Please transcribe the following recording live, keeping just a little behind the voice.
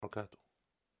وبركاته.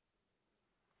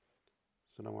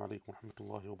 Assalamu alaikum wa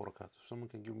rahmatullahi wa barakatuh. If someone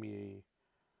can give me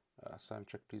a sound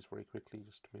check, please, very quickly,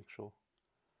 just to make sure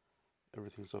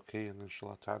everything's okay, and then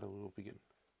inshallah ta'ala we will begin.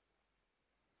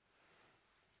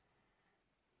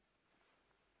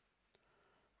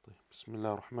 بسم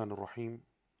الله الرحمن الرحيم.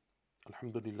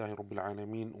 الحمد لله رب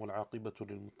العالمين والعاقبة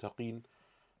للمتقين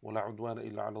ولا عدوان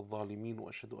إلا على الظالمين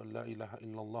وأشهد أن لا إله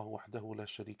إلا الله وحده لا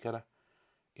شريك له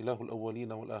إله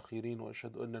الأولين والآخرين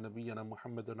وأشهد أن نبينا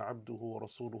محمدا عبده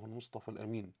ورسوله المصطفى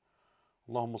الأمين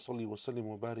اللهم صل وسلم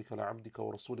وبارك على عبدك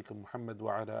ورسولك محمد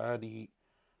وعلى آله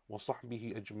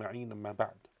وصحبه أجمعين أما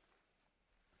بعد.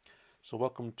 So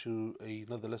welcome to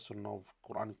another lesson of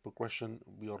Quranic progression.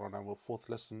 We are on our fourth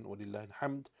lesson, walillahi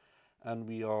alhamd, and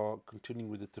we are continuing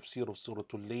with the tafsir of Surah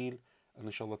Al-Layl, and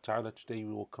inshallah ta'ala today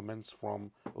we will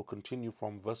continue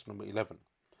from verse number 11.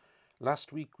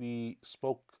 Last week we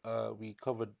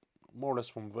covered more or less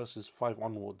from verses 5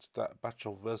 onwards, that batch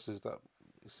of verses that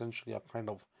essentially are kind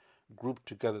of grouped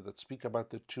together that speak about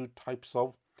the two types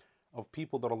of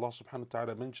people that Allah subhanahu wa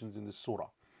ta'ala mentions in this surah.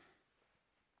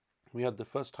 We had the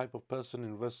first type of person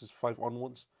in verses 5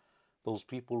 onwards, those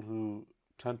people who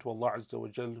turn to Allah Azza wa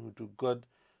Jal, who do good,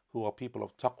 who are people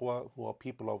of taqwa, who are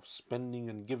people of spending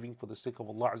and giving for the sake of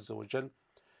Allah Azza wa Jal,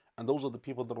 and those are the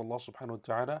people that Allah subhanahu wa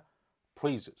ta'ala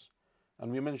praises.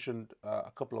 And we mentioned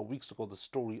a couple of weeks ago the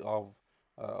story of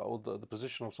or the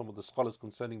position of some of the scholars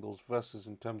concerning those verses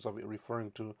in terms of it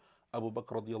referring to Abu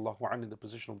Bakr radiallahu anhu, in the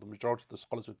position of the majority of the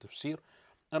scholars of tafsir,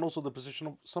 and also the position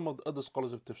of some of the other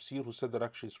scholars of tafsir who said that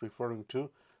actually it's referring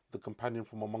to the companion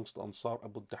from amongst the Ansar,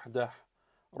 Abu Dahdah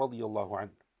radiallahu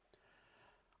anhu.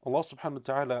 Allah subhanahu wa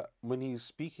ta'ala, when He is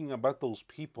speaking about those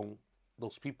people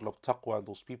of taqwa,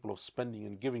 those people of spending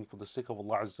and giving for the sake of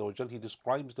Allah Azza wa Jal, He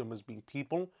describes them as being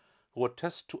people who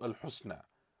attest to Al-Husna.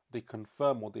 They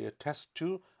confirm or they attest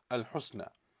to Al-Husna.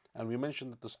 And we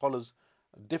mentioned that the scholars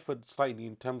differed slightly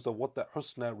in terms of what that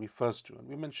Husna refers to. And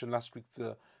we mentioned last week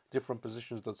the different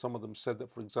positions that some of them said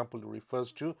that, for example, it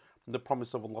refers to the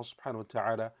promise of Allah subhanahu wa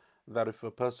ta'ala that if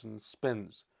a person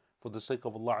spends for the sake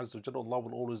of Allah Azza wa Jalla, Allah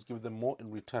will always give them more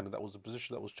in return. And that was the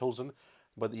position that was chosen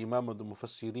by the Imam of the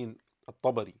Mufassirin,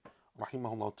 At-Tabari,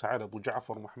 rahimahullah ta'ala, Abu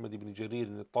Ja'far Muhammad ibn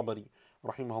Jarir At-Tabari,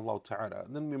 rahimahullah ta'ala.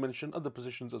 And then we mentioned other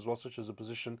positions as well, such as a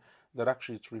position that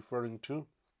actually it's referring to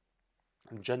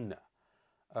Jannah,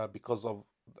 and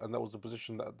that was the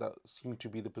position that seemed to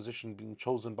be the position being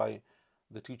chosen by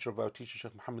the teacher of our teacher,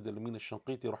 Shaykh Muhammad al-Amin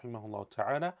al-Shanqiti, rahimahullah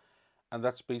ta'ala, and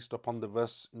that's based upon the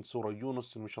verse in Surah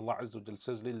Yunus in which Allah Azza wa Jal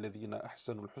says, لِلَّذِينَ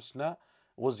أَحْسَنُوا الْحُسْنَى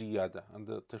وَزِيَادَةً, and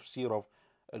the tafsir of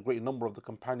a great number of the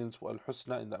companions for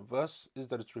Al-Husna in that verse is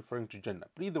that it's referring to Jannah.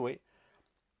 But either way,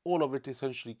 all of it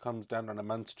essentially comes down and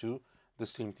amounts to the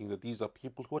same thing, that these are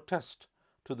people who attest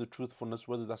to the truthfulness,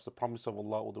 whether that's the promise of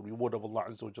Allah or the reward of Allah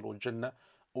Azza wa Jalla or Jannah,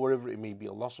 or wherever it may be.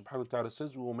 Allah subhanahu wa ta'ala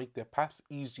says we will make their path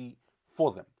easy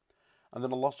for them. And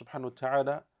then Allah subhanahu wa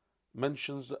ta'ala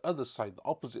mentions the other side, the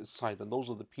opposite side, and those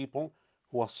are the people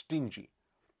who are stingy.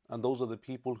 And those are the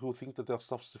people who think that they are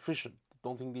self-sufficient,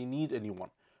 don't think they need anyone.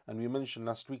 And we mentioned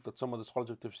last week that some of the scholars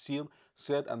of tafsir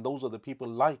said, and those are the people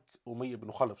like Umayyah ibn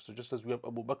Khalaf. So just as we have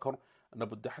Abu Bakr and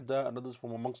Abu Dahda and others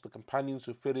from amongst the companions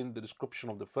who fit in the description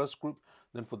of the first group,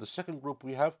 then for the second group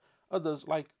we have others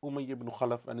like Umayyah ibn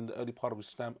Khalaf, and in the early part of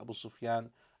Islam, Abu Sufyan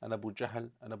and Abu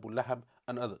Jahl and Abu Lahab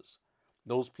and others.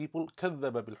 Those people,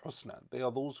 كَذَّبَ بِالْحُسْنَى, they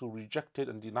are those who rejected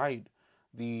and denied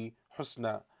the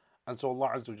Husna. And so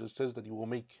Allah Azza wa Jalla says that He will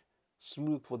make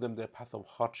smooth for them their path of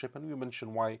hardship. And we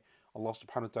mentioned why Allah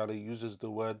subhanahu wa ta'ala uses the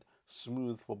word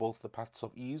smooth for both the paths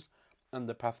of ease and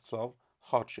the paths of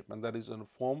hardship. And that is in a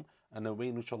form and a way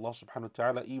in which Allah subhanahu wa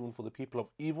ta'ala, even for the people of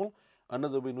evil,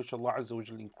 another way in which Allah Azza wa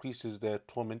Jalla increases their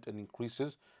torment and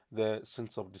increases their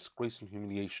sense of disgrace and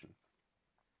humiliation.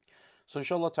 So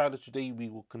inshallah ta'ala today we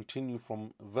will continue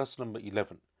from verse number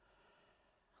 11.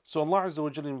 So Allah Azza wa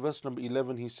Jalla in verse number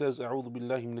 11 He says, أعوذ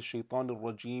بالله من الشيطان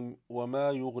الرجيم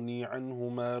وما يغني عنه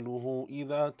ماله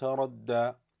إذا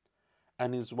تردى,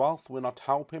 and his wealth will not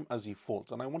help him as he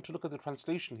falls. And I want to look at the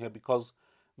translation here because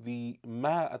the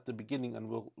ma at the beginning, and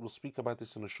we'll speak about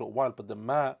this in a short while, but the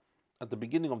ma at the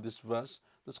beginning of this verse,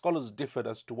 the scholars differed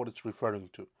as to what it's referring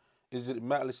to. Is it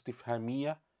ma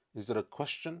al-istifhamiyya? Is it a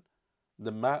question?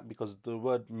 The ma, because the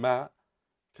word ma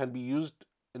can be used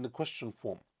in the question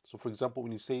form. So for example,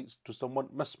 when you say to someone,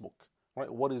 masmuk,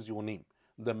 right, what is your name?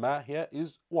 The ma here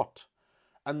is what?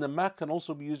 And the ma can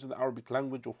also be used in the Arabic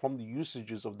language, or from the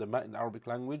usages of the ma in the Arabic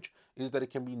language is that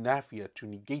it can be nafiya, to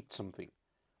negate something.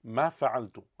 Ma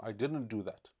fa'altu, I didn't do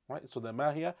that, right? So the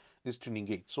ma here is to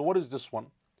negate. So what is this one?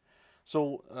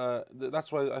 So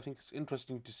that's why I think it's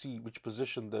interesting to see which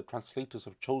position the translators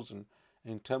have chosen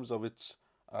in terms of its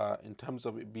in terms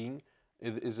of it being,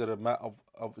 is it a ma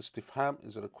of istifham,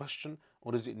 is it a question,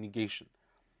 or is it negation?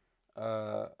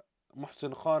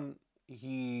 Muhsin Khan,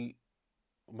 he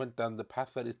went down the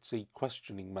path that it's a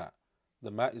questioning ma.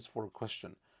 The ma is for a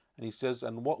question. And he says,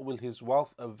 and what will his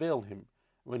wealth avail him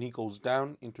when he goes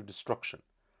down into destruction?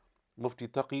 Mufti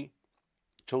Taqi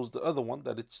chose the other one,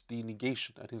 that it's the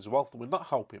negation, and his wealth will not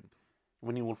help him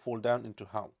when he will fall down into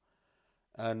hell.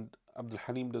 And Abdul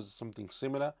Halim does something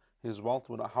similar. His wealth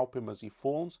will not help him as he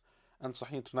falls. And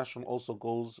Sahih International also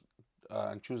goes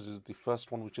and chooses the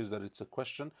first one, which is that it's a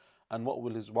question. And what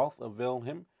will his wealth avail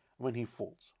him when he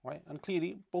falls? Right? And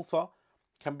clearly, both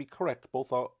can be correct.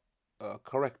 Both are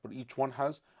correct, but each one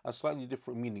has a slightly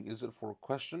different meaning. Is it for a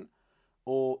question,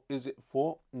 or is it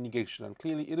for negation? And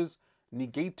clearly, it is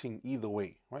negating either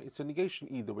way. Right? It's a negation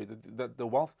either way. That the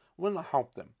wealth will not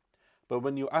help them. But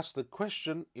when you ask the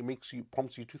question, it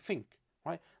prompts you to think,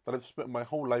 right? That I've spent my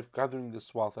whole life gathering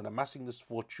this wealth and amassing this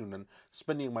fortune and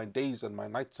spending my days and my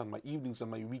nights and my evenings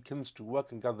and my weekends to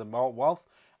work and gather my wealth.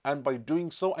 And by doing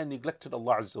so, I neglected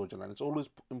Allah Azza wa Jalla. And it's always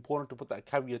important to put that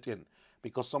caveat in,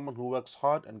 because someone who works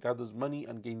hard and gathers money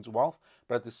and gains wealth,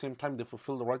 but at the same time they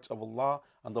fulfill the rights of Allah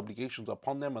and the obligations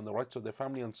upon them and the rights of their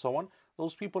family and so on,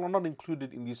 those people are not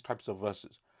included in these types of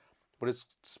verses. But it's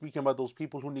speaking about those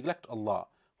people who neglect Allah,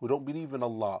 who don't believe in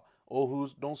Allah, or who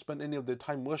don't spend any of their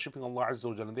time worshipping Allah Azza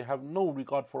wa Jalla, and they have no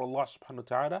regard for Allah subhanahu wa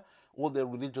ta'ala, or their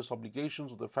religious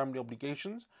obligations, or their family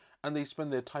obligations, and they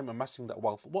spend their time amassing that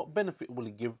wealth. What benefit will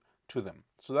it give to them?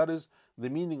 So that is the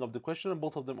meaning of the question, and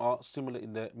both of them are similar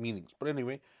in their meanings. But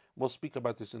anyway, we'll speak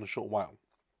about this in a short while.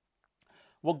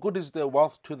 What good is their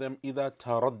wealth to them إِذَا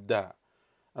تَرَدَّى?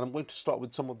 And I'm going to start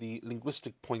with some of the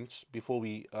linguistic points before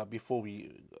we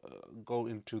go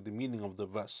into the meaning of the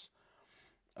verse.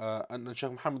 And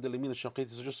Shaykh Muhammad al-Amin al-Shanqiti,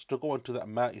 so just to go into that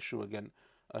ma issue again,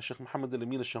 Shaykh Muhammad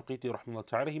al-Amin al-Shanqiti rahimahullah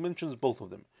ta'ala, he mentions both of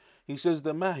them. He says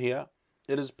the ma here,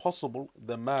 it is possible,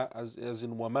 the ma as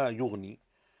in wama yughni,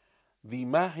 the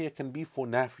ma here can be for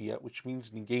nafiya, which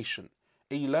means negation.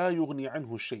 أي لا يغني عنه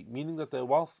شيء, meaning that their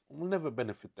wealth will never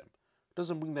benefit them. It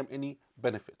doesn't bring them any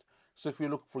benefit. So if you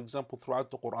look, for example,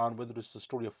 throughout the Quran, whether it's the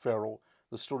story of Pharaoh,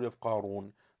 the story of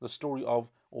Qarun, the story of,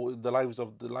 or the lives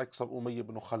of the likes of Umayyah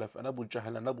ibn Khalaf and Abu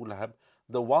Jahl and Abu Lahab,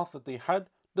 the wealth that they had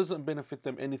doesn't benefit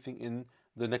them anything in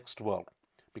the next world.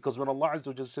 Because when Allah Azza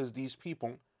wa Jalla says these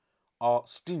people are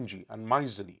stingy and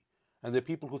miserly, and they're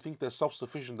people who think they're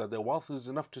self-sufficient, that their wealth is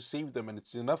enough to save them and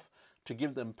it's enough to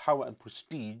give them power and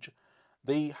prestige,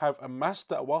 they have amassed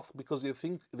that wealth because they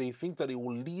think that it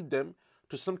will lead them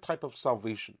to some type of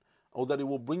salvation, or that it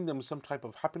will bring them some type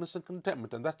of happiness and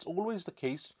contentment. And that's always the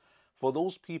case for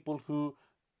those people who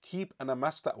keep and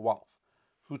amass that wealth,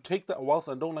 who take that wealth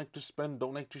and don't like to spend,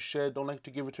 don't like to share, don't like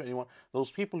to give it to anyone.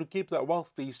 Those people who keep that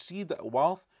wealth, they see that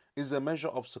wealth is a measure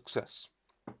of success.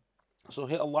 So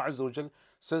here Allah Azza wa Jal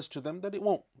says to them that it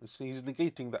won't. He's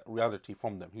negating that reality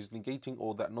from them. He's negating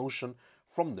all that notion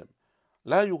from them.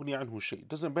 لا يغني عنه شيء,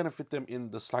 doesn't benefit them in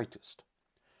the slightest.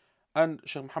 And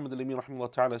Shaykh Muhammad al-Amin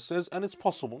rahimahullah ta'ala says, and it's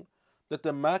possible that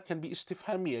the ma can be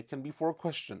istifhamiyah, can be for a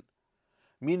question,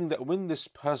 meaning that when this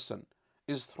person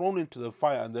is thrown into the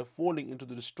fire and they're falling into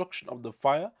the destruction of the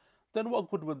fire, then what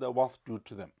good will their wealth do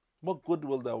to them? What good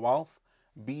will their wealth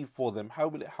be for them? How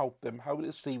will it help them? How will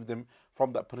it save them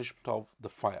from that punishment of the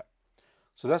fire?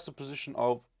 So that's the position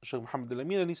of Shaykh Muhammad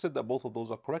al-Amin, and he said that both of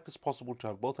those are correct. It's possible to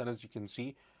have both, and as you can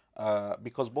see,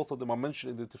 because both of them are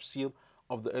mentioned in the tafsir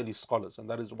of the early scholars, and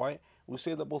that is why we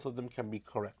say that both of them can be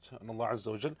correct, and Allah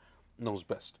Azza wa Jal knows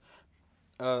best.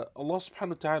 Allah subhanahu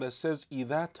wa ta'ala says,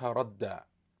 إِذَا تَرَدَّى,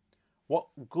 what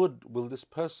good will this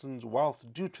person's wealth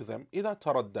do to them? إِذَا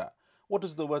تَرَدَّى. What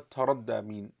does the word taradda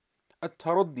mean?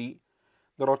 At-taraddi,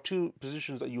 there are two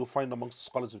positions that you will find amongst the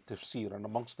scholars of tafsir and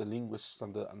amongst the linguists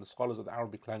and the scholars of the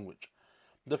Arabic language.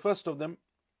 The first of them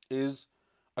is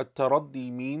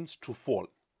at-taraddi means to fall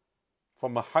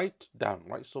from a height down,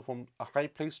 right? So from a high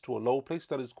place to a low place,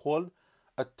 that is called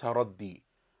at-taraddi.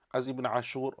 As Ibn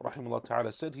Ashur rahimahullah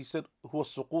ta'ala said, he said, هو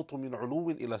السقوط من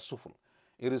علو إلى سفل.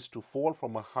 It is to fall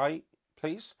from a high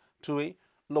place to a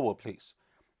lower place.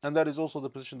 And that is also the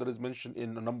position that is mentioned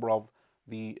in a number of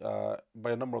the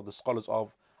by a number of the scholars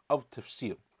of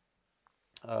tafsir.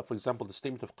 For example, the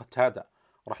statement of Qatada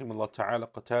rahimahullah ta'ala,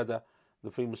 Qatada,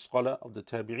 the famous scholar of the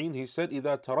Tabi'een, he said,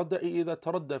 إِذَا تَرَدَّى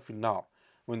فِي النَّارِ,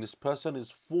 when this person is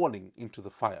falling into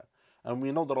the fire. And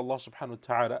we know that Allah subhanahu wa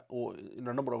ta'ala, or in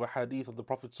a number of hadith of the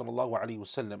Prophet sallallahu alaihi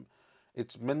wasallam,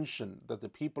 it's mentioned that the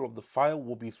people of the fire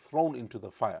will be thrown into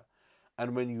the fire.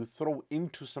 And when you throw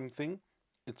into something,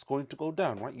 it's going to go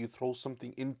down, right? You throw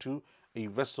something into a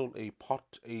vessel, a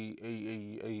pot,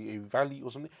 a valley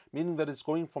or something, meaning that it's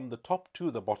going from the top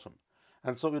to the bottom.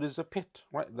 And so it is a pit,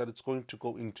 right, that it's going to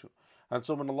go into. And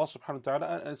so when Allah subhanahu wa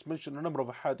ta'ala, and it's mentioned in a number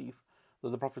of hadith, that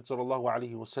the Prophet sallallahu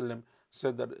alaihi wasallam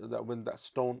said that when that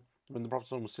stone, when the Prophet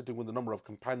ﷺ was sitting with a number of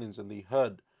companions and they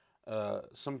heard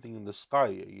something in the sky,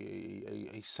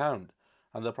 a sound,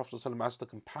 and the Prophet ﷺ asked the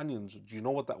companions, do you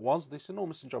know what that was? They said, no,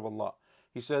 Messenger of Allah.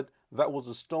 He said, that was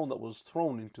a stone that was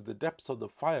thrown into the depths of the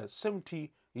fire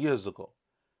 70 years ago,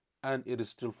 and it is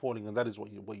still falling, and that is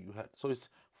what you heard. So it's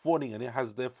falling, and it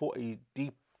has therefore a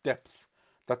deep depth.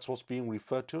 That's what's being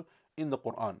referred to in the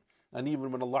Quran. And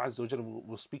even when Allah Azza wa Jalla,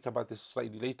 will speak about this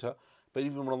slightly later, but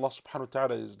even when Allah subhanahu wa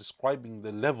ta'ala is describing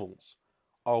the levels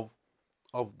of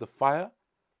the fire,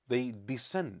 they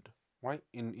descend, right,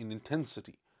 in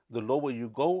intensity. The lower you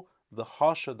go, the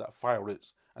harsher that fire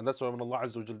is. And that's why when Allah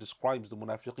Azza wa Jalla describes the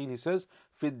munafiqeen, He says,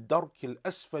 فِي الدَّرْكِ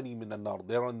الْأَسْفَلِ مِنَ النَّارِ.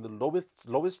 They are in the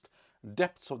lowest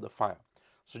depths of the fire.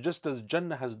 So just as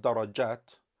Jannah has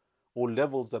darajat, or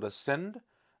levels that ascend,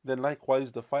 then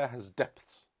likewise the fire has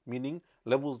depths, meaning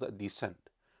levels that descend.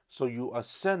 So you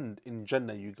ascend in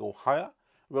Jannah, you go higher,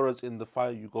 whereas in the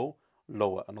fire you go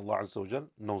lower, and Allah Azza wa Jal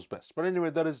knows best. But anyway,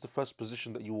 that is the first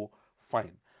position that you will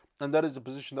find, and that is the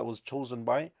position that was chosen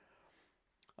by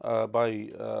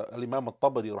Al-Imam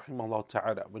Al-Tabari rahimahullah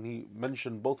ta'ala. When he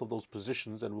mentioned both of those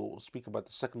positions, and we'll speak about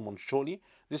the second one shortly,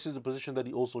 this is the position that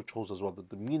he also chose as well, that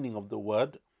the meaning of the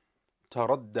word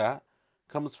taradda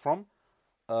comes from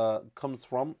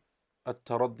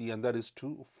at-taraddi, and that is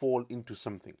to fall into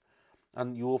something.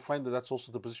 And you will find that that's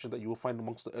also the position that you will find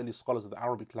amongst the early scholars of the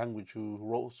Arabic language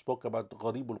who spoke about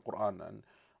Gharib al-Quran. And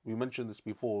we mentioned this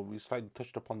before. We slightly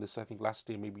touched upon this, I think, last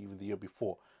year, maybe even the year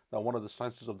before. That one of the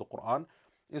sciences of the Quran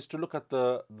is to look at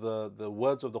the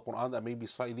words of the Quran that may be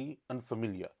slightly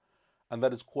unfamiliar. And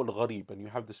that is called Gharib. And you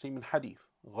have the same in Hadith.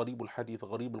 Gharib al-Hadith,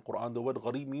 Gharib al-Quran. The word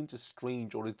Gharib means it's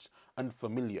strange or it's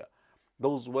unfamiliar.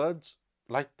 Those words,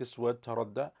 like this word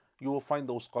Taradda, you will find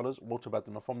those scholars wrote about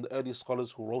them. And from the early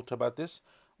scholars who wrote about this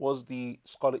was the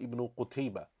scholar Ibn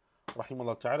Qutayba,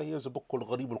 rahimahullah ta'ala. He has a book called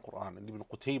Gharib al-Quran. And Ibn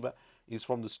Qutayba is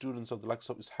from the students of the likes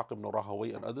of Ishaq ibn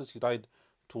Rahaway and others. He died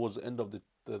towards the end of the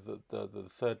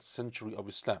 3rd century of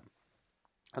Islam.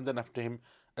 And then after him,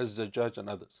 Az-Zajjaj and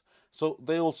others. So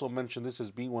they also mention this as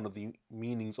being one of the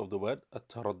meanings of the word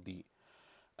at-taraddi.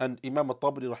 And Imam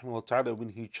al-Tabari, rahimahullah ta'ala, when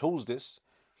he chose this,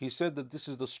 he said that this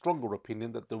is the stronger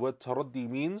opinion, that the word taraddi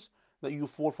means that you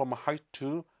fall from a height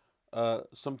to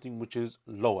something which is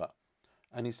lower.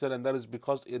 And he said, and that is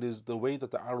because it is the way that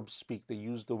the Arabs speak. They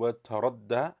use the word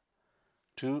taradda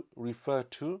to refer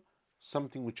to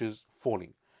something which is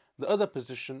falling. The other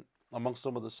position amongst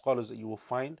some of the scholars that you will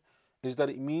find is that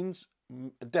it means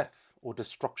death or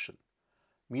destruction.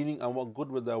 Meaning, and what good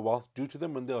will their wealth do to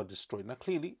them when they are destroyed? Now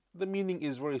clearly, the meaning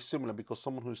is very similar, because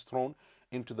someone who is thrown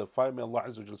into the fire, may Allah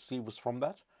Azza wa Jal save us from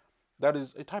that, that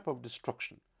is a type of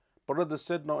destruction. But others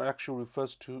said, no, it actually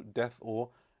refers to death or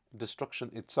destruction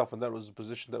itself, and that was a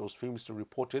position that was famously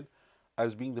reported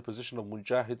as being the position of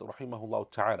Mujahid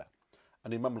rahimahullah ta'ala.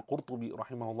 And Imam al-Qurtubi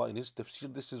rahimahullah, in his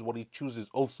tafsir, this is what he chooses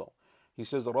also. He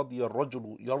says, رَضِيَ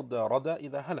الرَّجُلُ يَرْدَى رَدَى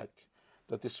إِذَا هَلَكَ.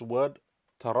 That this word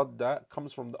taradda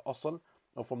comes from the asal,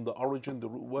 or from the origin, the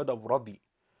root word of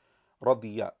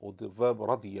radiya, or the verb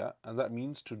radiya, and that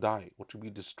means to die or to be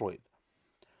destroyed.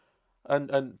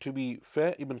 And to be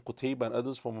fair, Ibn Qutayba and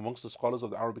others from amongst the scholars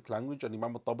of the Arabic language, and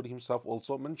Imam al-Tabari himself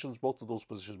also mentions both of those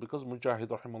positions, because Mujahid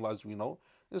rahimahullah, as we know,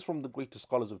 is from the greatest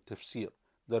scholars of tafsir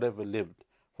that ever lived,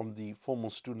 from the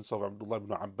foremost students of Abdullah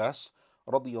ibn Abbas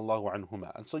radiyallahu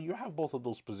anhuma. And so you have both of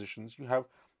those positions. You have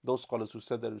those scholars who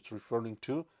said that it's referring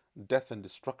to death and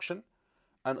destruction,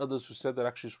 and others who said that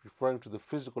actually it's referring to the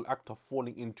physical act of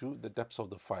falling into the depths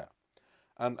of the fire.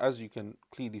 And as you can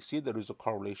clearly see, there is a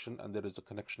correlation and there is a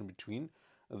connection between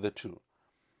the two.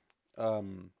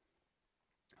 Imam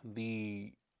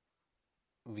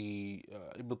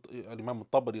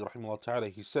al-Tabari rahimahullah ta'ala,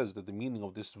 he says that the meaning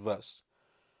of this verse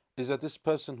is that this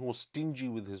person who was stingy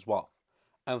with his wealth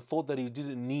and thought that he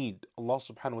didn't need Allah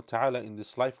subhanahu wa ta'ala in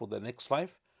this life or the next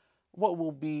life, what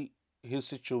will be his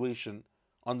situation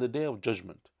on the day of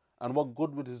judgment, and what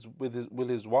good will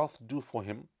his wealth do for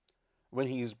him when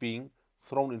he is being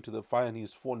thrown into the fire and he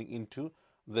is falling into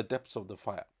the depths of the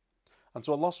fire. And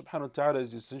so Allah subhanahu wa ta'ala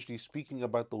is essentially speaking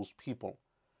about those people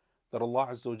that Allah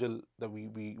Azza wa Jal, that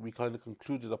we kind of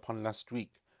concluded upon last week.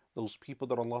 Those people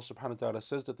that Allah subhanahu wa ta'ala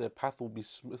says that their path will be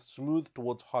smooth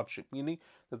towards hardship, meaning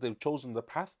that they've chosen the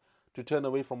path to turn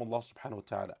away from Allah subhanahu wa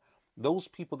ta'ala. Those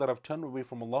people that have turned away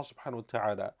from Allah subhanahu wa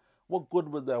ta'ala, what good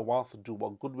will their wealth do?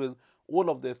 What good will all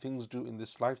of their things do in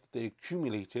this life that they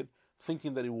accumulated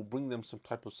thinking that it will bring them some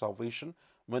type of salvation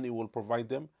when it will provide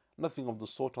them nothing of the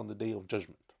sort on the day of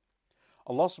judgment.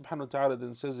 Allah subhanahu wa ta'ala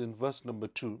then says in verse number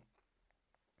 2,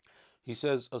 He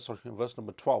says, in verse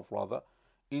number 12 rather,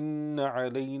 Inna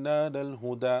alayna lal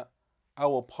huda.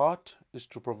 Our part is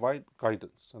to provide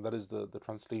guidance. And that is the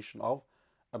translation of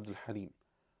Abdul Halim.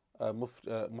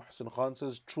 Muhsin Khan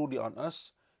says, truly on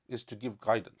us is to give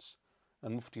guidance.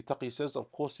 And Mufti Taqi says,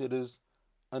 of course it is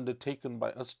undertaken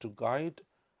by us to guide,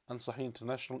 and Sahih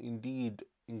International, indeed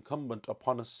incumbent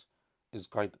upon us is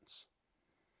guidance.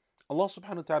 Allah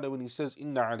subhanahu wa ta'ala, when He says,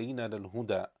 Inna alayna lal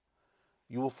huda,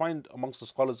 you will find amongst the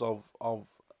scholars of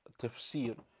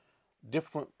tafsir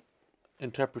different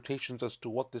interpretations as to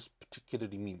what this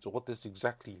particularly means, or what this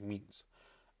exactly means.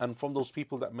 And from those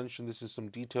people that mention this in some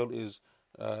detail is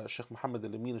Shaykh Muhammad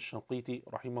al-Amin al-Shanqiti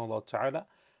rahimahullah ta'ala,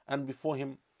 and before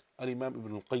him Al-Imam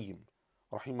Ibn al-Qayyim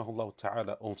rahimahullah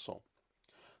ta'ala also.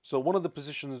 So one of the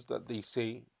positions that they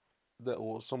say, that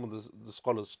or some of the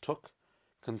scholars took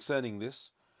concerning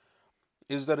this,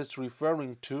 is that it's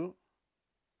referring to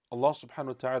Allah subhanahu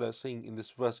wa ta'ala saying in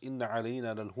this verse, Inna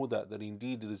alayna al-huda, that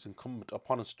indeed it is incumbent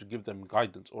upon us to give them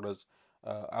guidance, or as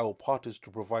our part is to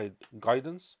provide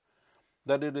guidance,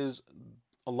 that it is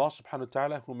Allah subhanahu wa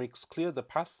ta'ala who makes clear the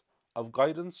path of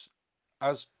guidance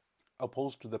as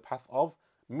opposed to the path of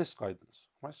misguidance.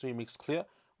 Right? So He makes clear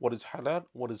what is halal,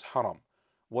 what is haram,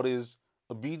 what is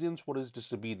obedience, what is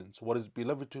disobedience, what is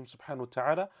beloved to Him subhanahu wa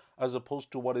ta'ala, as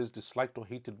opposed to what is disliked or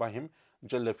hated by Him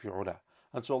Jalla fi'ula.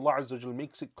 And so Allah Azza wa Jal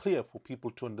makes it clear for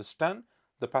people to understand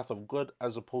the path of good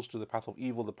as opposed to the path of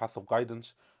evil, the path of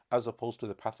guidance as opposed to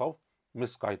the path of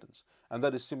misguidance. And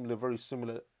that is similar, very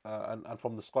similar, and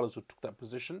from the scholars who took that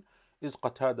position is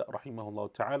Qatada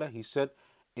rahimahullah ta'ala. He said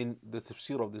in the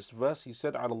tafsir of this verse, he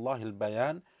said, على الله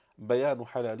البيان بيان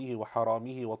حلاله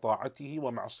وحرامه وطاعته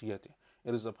ومعصيته.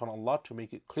 It is upon Allah to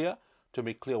make it clear, to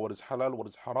make clear what is halal, what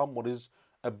is haram, what is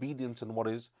obedience and what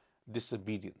is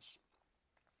disobedience.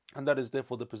 And that is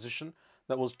therefore the position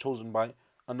that was chosen by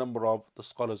a number of the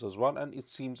scholars as well. And it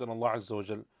seems, and Allah Azza wa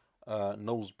Jal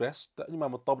knows best, that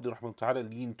Imam al-Tabari rahimahullah ta'ala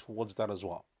leaned towards that as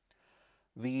well.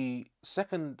 The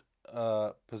second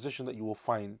position that you will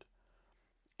find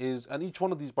is, and each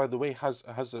one of these, by the way, has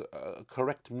a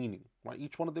correct meaning. Right?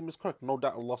 Each one of them is correct. No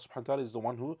doubt Allah subhanahu wa ta'ala is the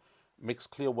one who makes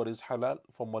clear what is halal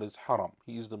from what is haram.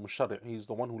 He is the mushari'. He is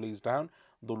the one who lays down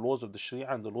the laws of the Sharia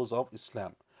and the laws of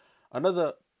Islam.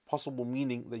 Another possible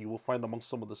meaning that you will find amongst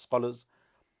some of the scholars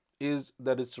is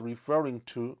that it's referring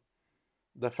to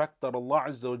the fact that Allah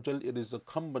Azza wa Jal, it is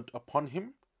incumbent upon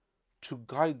Him to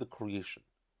guide the creation.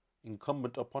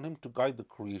 Incumbent upon Him to guide the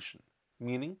creation.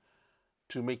 Meaning,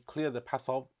 to make clear the path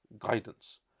of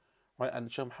guidance. Right?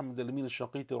 And Shaykh Muhammad al-Amin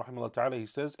al-Shanqiti rahimahullah ta'ala, he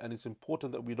says, and it's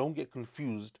important that we don't get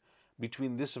confused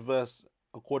between this verse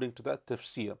according to that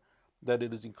tafsir, that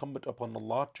it is incumbent upon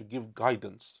Allah to give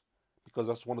guidance, because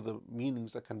that's one of the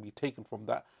meanings that can be taken from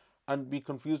that, and be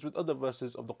confused with other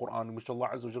verses of the Quran in which Allah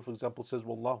Azza wa Jal, for example, says,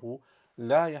 Wallahu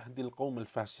la yahdi al-qawm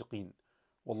al-fasiqeen.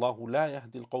 Wallahu la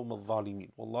yahdi al-qawm al-zalimin.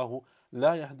 Wallahu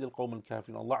la yahdi al-qawm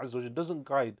al-kafirin. Allah Azza wa Jal doesn't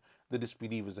guide the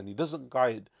disbelievers, and He doesn't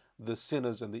guide the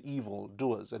sinners and the evil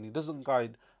doers, and He doesn't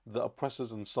guide the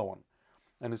oppressors and so on.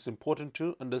 And it's important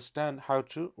to understand how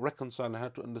to reconcile and how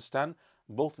to understand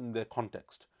both in their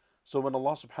context. So when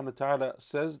Allah subhanahu wa ta'ala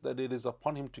says that it is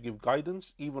upon Him to give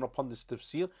guidance, even upon this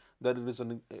tafsir, that it is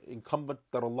an incumbent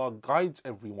that Allah guides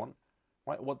everyone,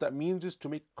 right? What that means is to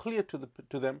make clear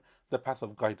to them the path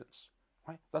of guidance,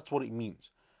 right? That's what it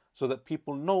means. So that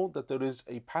people know that there is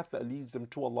a path that leads them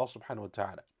to Allah subhanahu wa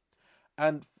ta'ala.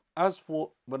 And as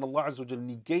for when Allah Azza wa Jal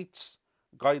negates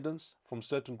guidance from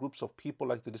certain groups of people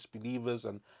like the disbelievers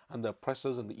and the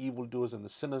oppressors and the evildoers and the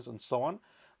sinners and so on,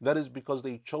 that is because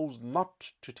they chose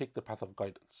not to take the path of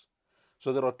guidance.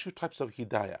 So there are two types of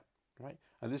hidayah, right?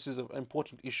 And this is an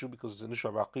important issue because it's an issue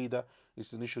of aqidah.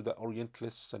 It's an issue that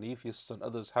Orientalists and atheists and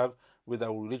others have with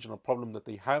our religion, a problem that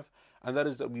they have. And that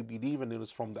is that we believe, and it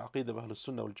is from the aqidah of Ahlus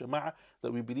Sunnah wal Jama'ah,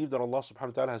 that we believe that Allah subhanahu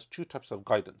wa ta'ala has two types of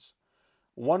guidance.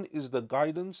 One is the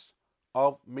guidance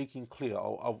of making clear,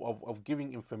 of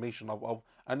giving information,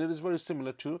 and it is very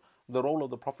similar to the role of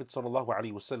the Prophet sallallahu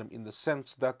alaihi wasallam, in the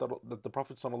sense that the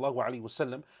Prophet sallallahu alaihi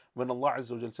wasallam, when Allah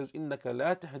Azza wa Jalla says, إِنَّكَ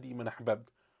لَا تَهْدِي مَنْ أَحْبَبْتَ,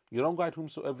 you don't guide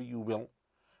whomsoever you will.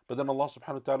 But then Allah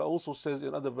subhanahu wa ta'ala also says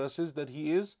in other verses that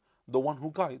He is the one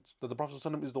who guides, that the Prophet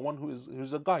sallallahu alaihi wasallam is the one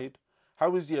who's a guide.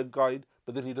 How is he a guide,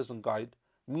 but then he doesn't guide?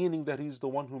 Meaning that he's the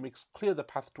one who makes clear the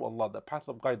path to Allah, the path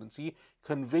of guidance. He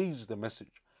conveys the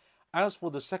message. As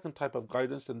for the second type of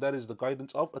guidance, and that is the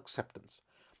guidance of acceptance.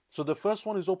 So the first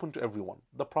one is open to everyone.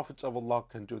 The prophets of Allah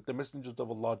can do it, the messengers of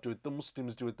Allah do it, the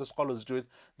Muslims do it, the scholars do it,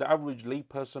 the average lay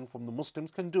person from the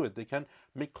Muslims can do it. They can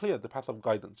make clear the path of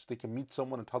guidance. They can meet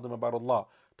someone and tell them about Allah,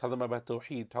 tell them about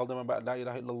Tawheed, tell them about La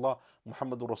ilaha illallah,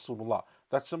 Muhammadur Rasulullah.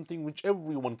 That's something which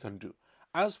everyone can do.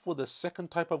 As for the second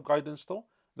type of guidance though,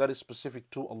 that is specific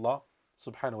to Allah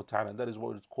subhanahu wa ta'ala. That is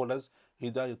what it's called as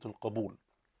Hidayatul Qabul.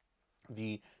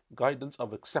 The guidance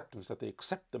of acceptance, that they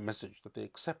accept the message, that they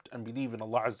accept and believe in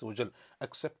Allah Azza wa Jal,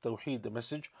 accept Tawheed, the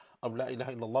message of La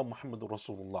ilaha illallah Muhammadur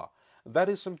Rasulullah. That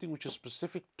is something which is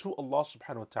specific to Allah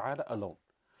subhanahu wa ta'ala alone.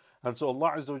 And so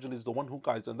Allah Azza wa Jal is the one who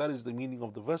guides, and that is the meaning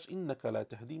of the verse, إِنَّكَ لَا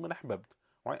تَهْدِي مَنْ أَحْبَبْتَ.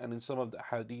 Right? And in some of the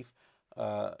hadith,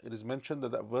 it is mentioned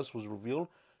that that verse was revealed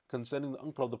concerning the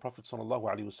uncle of the Prophet sallallahu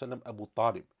alaihi wasallam, Abu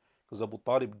Talib. Because Abu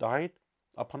Talib died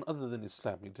upon other than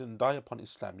Islam. He didn't die upon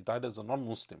Islam. He died as a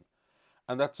non-Muslim.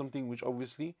 And that's something which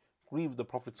obviously grieved the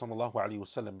Prophet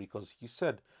ﷺ, because he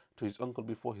said to his uncle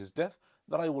before his death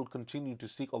that I will continue to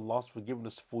seek Allah's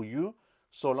forgiveness for you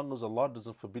so long as Allah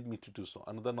doesn't forbid me to do so.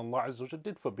 And then Allah Azza wa Jalla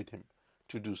did forbid him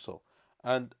to do so.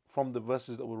 And from the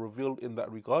verses that were revealed in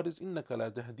that regard is إِنَّكَ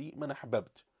لَا تَهْدِي مَنْ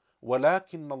أَحْبَبْتَ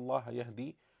وَلَكِنَّ اللَّهَ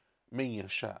يَهْدِي مَنْ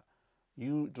يَشَاءُ.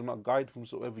 You do not guide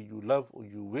whomsoever you love or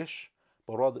you wish,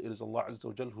 but rather it is Allah Azza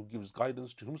wa Jalla who gives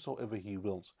guidance to whomsoever He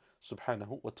wills,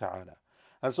 subhanahu wa ta'ala.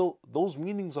 And so those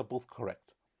meanings are both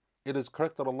correct. It is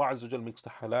correct that Allah Azza wa Jalla makes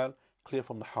the halal clear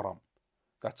from the haram.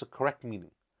 That's a correct meaning.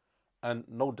 And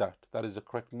no doubt that is a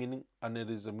correct meaning, and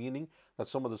it is a meaning that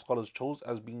some of the scholars chose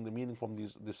as being the meaning from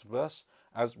this verse,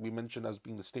 as we mentioned, as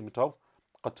being the statement of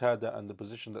Qatada, and the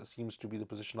position that seems to be the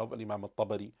position of Imam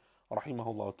al-Tabari,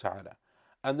 rahimahullah ta'ala.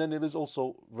 And then it is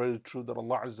also very true that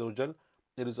Allah Azza wa Jalla,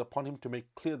 it is upon Him to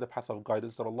make clear the path of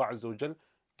guidance, that Allah Azza wa Jalla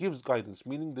gives guidance,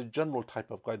 meaning the general type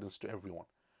of guidance to everyone.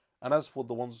 And as for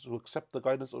the ones who accept the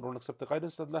guidance or don't accept the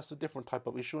guidance, then that's a different type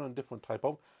of issue and a different type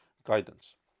of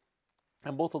guidance.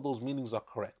 And both of those meanings are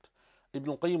correct. Ibn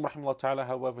al-Qayyim rahimahullah ta'ala,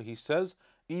 however, he says,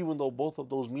 even though both of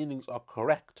those meanings are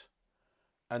correct,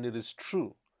 and it is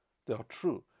true, they are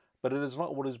true, but it is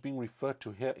not what is being referred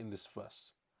to here in this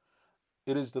verse.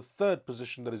 It is the third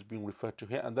position that is being referred to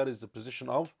here, and that is the position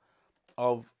of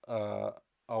Mujahid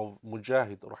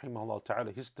rahimahullah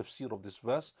ta'ala, his tafsir of this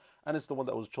verse, and it's the one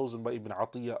that was chosen by Ibn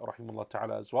Atiyah rahimahullah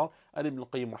ta'ala as well, and Ibn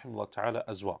al-Qayyim rahimahullah ta'ala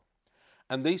as well.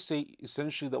 And they say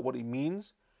essentially that what it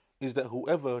means is that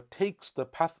whoever takes the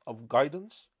path of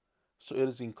guidance, so it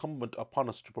is incumbent upon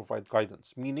us to provide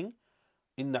guidance, meaning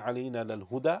inna alayna lal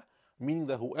huda, meaning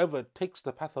that whoever takes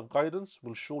the path of guidance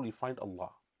will surely find Allah.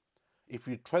 If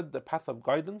you tread the path of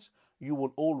guidance, you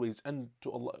will always end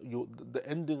to Allah. The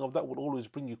ending of that will always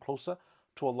bring you closer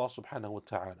to Allah subhanahu wa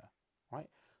ta'ala. Right?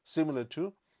 Similar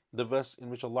to the verse in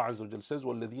which Allah Azza wa Jalla says,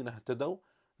 وَالَّذِينَ اهْتَدَوْا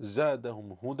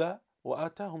زَادَهُمْ هُدًى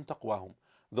وَآتَاهُمْ تَقْوَاهُم.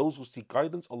 Those who seek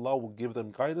guidance, Allah will give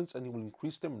them guidance and He will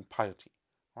increase them in piety.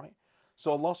 Right?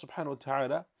 So Allah subhanahu wa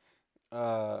ta'ala,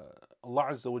 Allah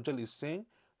Azza wa Jalla is saying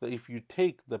that if you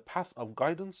take the path of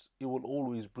guidance, it will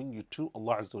always bring you to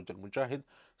Allah Azza wa Jalla. Mujahid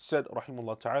said,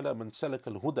 rahimahullah ta'ala, مَنْ سَلَكَ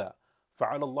الْهُدَى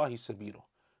فَعَلَى اللَّهِ سَبِيلُهُ.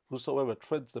 Whosoever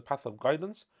treads the path of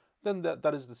guidance, then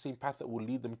that is the same path that will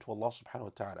lead them to Allah subhanahu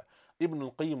wa ta'ala. Ibn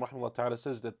al-Qayyim rahimahullah ta'ala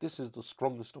says that this is the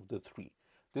strongest of the three.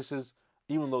 This is,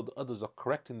 even though the others are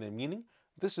correct in their meaning,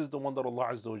 this is the one that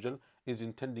Allah Azza wa Jal is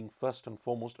intending first and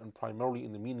foremost and primarily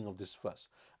in the meaning of this verse.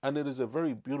 And it is a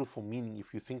very beautiful meaning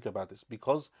if you think about this,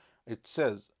 because it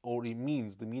says, or it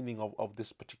means, the meaning of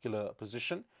this particular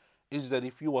position is that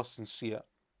if you are sincere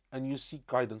and you seek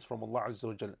guidance from Allah Azza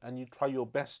wa Jal and you try your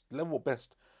best, level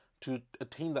best to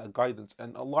attain that guidance,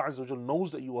 and Allah Azza wa Jal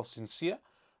knows that you are sincere,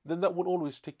 then that will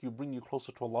always bring you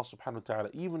closer to Allah subhanahu wa ta'ala,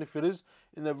 even if it is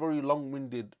in a very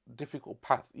long-winded, difficult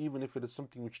path, even if it is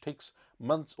something which takes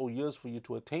months or years for you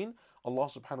to attain, Allah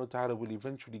subhanahu wa ta'ala will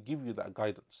eventually give you that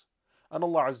guidance. And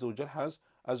Allah Azza wa Jal has,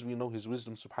 as we know, His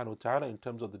wisdom subhanahu wa ta'ala in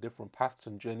terms of the different paths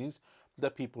and journeys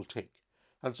that people take.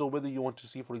 And so whether you want to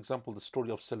see, for example, the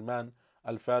story of Salman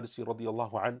al-Farisi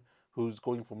radiallahu an, who's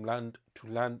going from land to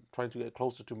land, trying to get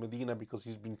closer to Medina because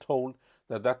he's been told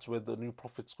that that's where the new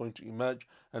prophet's going to emerge.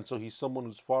 And so he's someone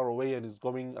who's far away and is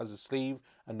going as a slave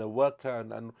and a worker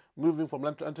and moving from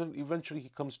land to land until eventually he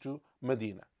comes to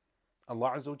Medina.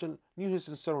 Allah Azza wa Jal knew his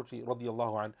sincerity,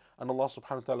 radiallahu an, and Allah subhanahu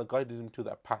wa ta'ala guided him to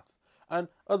that path. And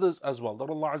others as well, that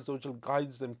Allah Azza wa Jal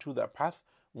guides them to that path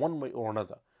one way or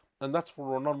another. And that's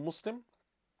for a non-Muslim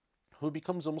who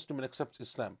becomes a Muslim and accepts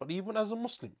Islam. But even as a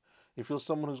Muslim, if you're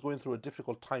someone who's going through a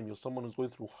difficult time, you're someone who's going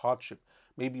through hardship,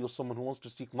 maybe you're someone who wants to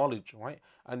seek knowledge, right?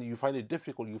 And you find it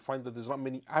difficult, you find that there's not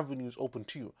many avenues open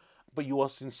to you, but you are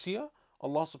sincere,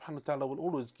 Allah subhanahu wa ta'ala will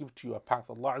always give to you a path.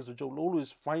 Allah Azza wa Jalla will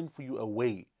always find for you a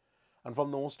way. And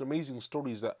from the most amazing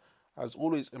stories that has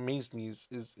always amazed me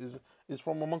is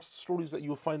from amongst the stories that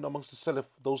you find amongst the Salaf,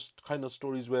 those kind of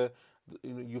stories where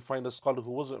you find a scholar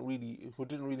who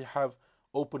didn't really have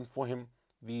open for him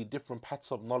the different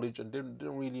paths of knowledge and didn't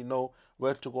really know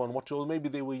where to go and what to, or maybe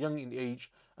they were young in age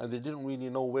and they didn't really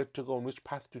know where to go and which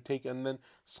path to take, and then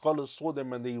scholars saw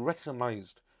them and they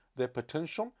recognized their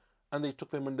potential and they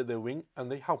took them under their wing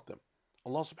and they helped them.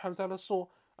 Allah subhanahu wa ta'ala saw,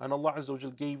 and Allah Azza wa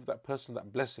Jal gave that person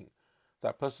that blessing.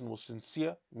 That person was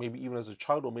sincere, maybe even as a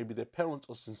child, or maybe their parents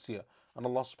are sincere, and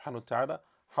Allah subhanahu wa ta'ala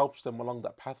helps them along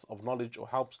that path of knowledge, or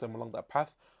helps them along that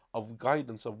path of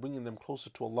guidance, of bringing them closer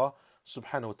to Allah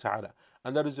subhanahu wa ta'ala.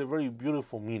 And that is a very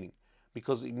beautiful meaning,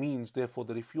 because it means therefore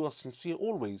that if you are sincere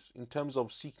always in terms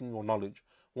of seeking your knowledge,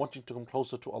 wanting to come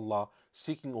closer to Allah,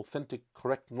 seeking authentic,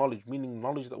 correct knowledge, meaning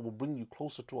knowledge that will bring you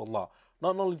closer to Allah,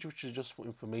 not knowledge which is just for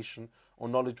information, or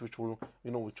knowledge which will,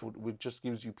 which just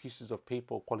gives you pieces of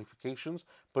paper or qualifications,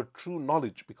 but true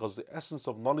knowledge, because the essence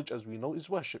of knowledge, as we know, is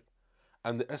worship.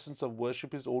 And the essence of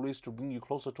worship is always to bring you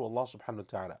closer to Allah subhanahu wa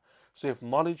ta'ala. So if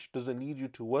knowledge doesn't lead you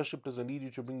to worship, doesn't lead you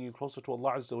to bring you closer to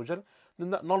Allah Azza wa Jal, then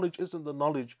that knowledge isn't the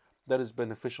knowledge that is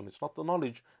beneficial. It's not the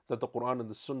knowledge that the Quran and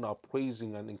the Sunnah are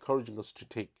praising and encouraging us to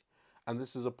take. And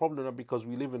this is a problem because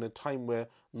we live in a time where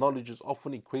knowledge is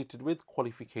often equated with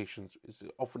qualifications. It's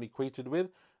often equated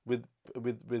with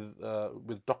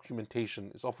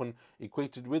documentation. It's often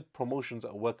equated with promotions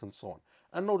at work and so on.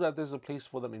 And know that there's a place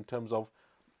for that in terms of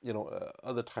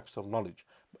other types of knowledge,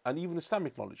 and even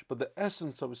Islamic knowledge. But the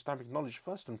essence of Islamic knowledge,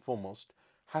 first and foremost,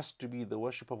 has to be the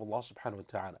worship of Allah subhanahu wa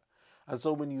ta'ala. And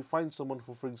so when you find someone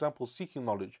who, for example, is seeking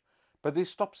knowledge, but they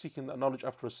stop seeking that knowledge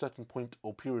after a certain point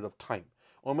or period of time,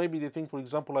 or maybe they think, for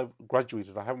example, I've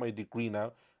graduated, I have my degree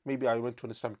now, maybe I went to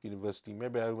an Islamic university,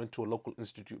 maybe I went to a local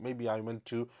institute, maybe I went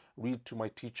to read to my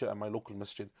teacher at my local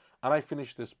masjid, and I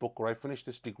finished this book, or I finished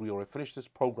this degree, or I finished this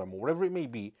program, or whatever it may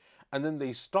be, and then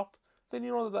they stop, then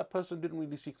you know that person didn't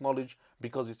really seek knowledge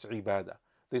because it's ibadah.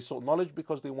 They sought knowledge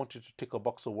because they wanted to tick a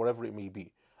box or whatever it may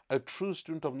be. A true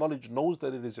student of knowledge knows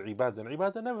that it is ibadah, and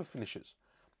ibadah never finishes.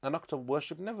 An act of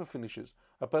worship never finishes.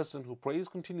 A person who prays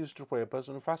continues to pray. A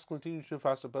person who fasts continues to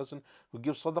fast. A person who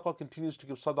gives sadaqah continues to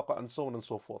give sadaqah, and so on and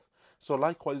so forth. So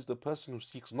likewise, the person who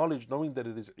seeks knowledge knowing that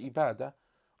it is ibadah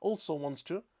also wants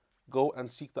to go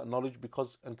and seek that knowledge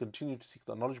and continue to seek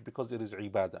that knowledge because it is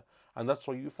ibadah. And that's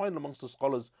why you find amongst the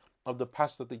scholars of the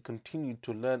past that they continued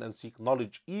to learn and seek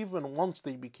knowledge even once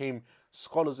they became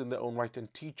scholars in their own right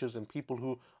and teachers and people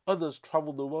who others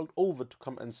traveled the world over to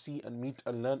come and see and meet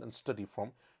and learn and study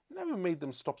from. Never made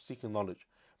them stop seeking knowledge,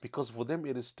 because for them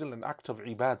it is still an act of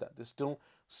ibadah. They're still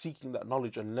seeking that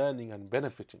knowledge and learning and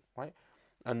benefiting, right?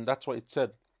 And that's why it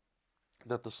said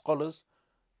that the scholars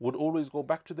would always go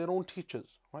back to their own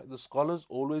teachers, right? The scholars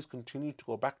always continue to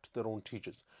go back to their own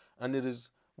teachers. And it is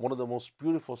one of the most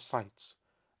beautiful sights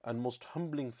and most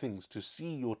humbling things to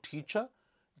see your teacher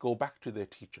go back to their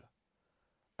teacher.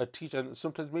 A teacher, and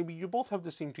sometimes maybe you both have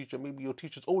the same teacher, maybe your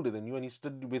teacher's older than you and he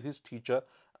studied with his teacher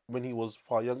when he was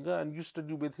far younger, and you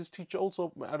studied with his teacher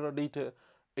also at a later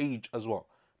age as well.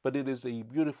 But it is a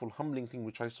beautiful, humbling thing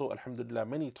which I saw, alhamdulillah,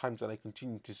 many times, and I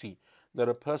continue to see, that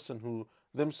a person who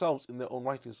themselves in their own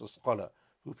right is a scholar,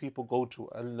 who people go to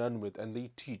and learn with and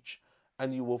they teach,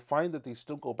 and you will find that they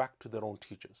still go back to their own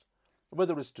teachers.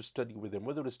 Whether it's to study with them,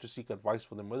 whether it's to seek advice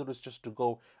from them, whether it's just to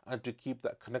go and to keep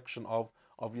that connection of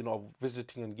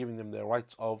visiting and giving them their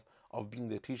rights of being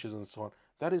their teachers and so on.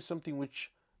 That is something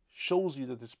which shows you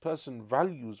that this person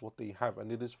values what they have, and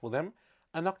it is for them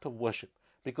an act of worship.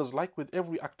 Because like with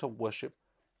every act of worship,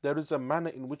 there is a manner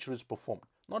in which it is performed.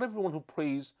 Not everyone who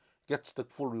prays gets the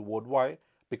full reward. Why?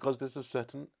 Because there's a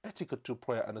certain etiquette to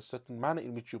prayer and a certain manner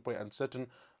in which you pray and certain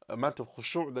amount of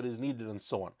khushu' that is needed and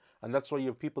so on. And that's why you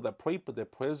have people that pray, but their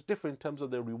prayers differ in terms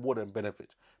of their reward and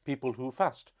benefit. People who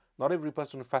fast. Not every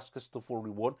person who fasts gets the full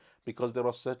reward, because there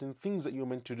are certain things that you're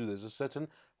meant to do. There's a certain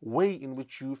way in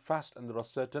which you fast, and there are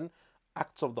certain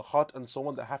acts of the heart and so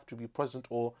on that have to be present,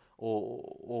 or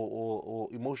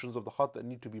emotions of the heart that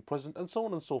need to be present, and so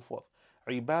on and so forth.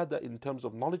 Ibadah in terms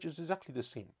of knowledge is exactly the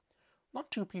same.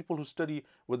 Not two people who study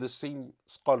with the same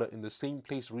scholar in the same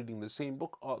place reading the same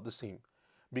book are the same,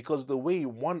 because the way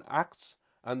one acts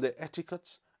and their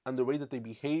etiquettes and the way that they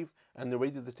behave and the way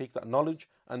that they take that knowledge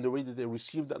and the way that they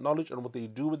receive that knowledge and what they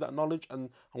do with that knowledge and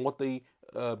what they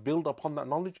build upon that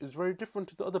knowledge is very different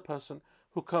to the other person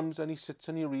who comes and he sits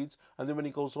and he reads, and then when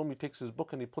he goes home he takes his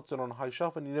book and he puts it on a high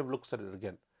shelf and he never looks at it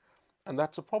again. And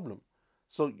that's a problem.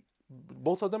 So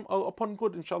both of them are upon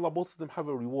good, inshallah, both of them have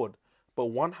a reward, but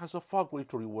one has a far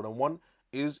greater reward, and one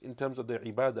is, in terms of their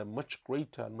ibadah, much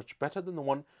greater and much better than the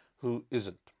one who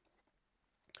isn't.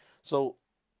 So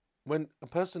when a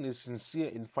person is sincere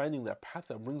in finding that path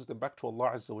that brings them back to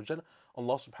Allah Azza wa Jalla,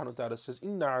 Allah subhanahu wa ta'ala says,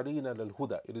 Inna alayna lal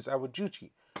huda. It is our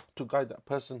duty to guide that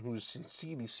person who is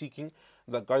sincerely seeking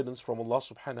that guidance from Allah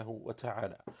subhanahu wa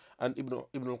ta'ala. And Ibn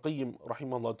al-Qayyim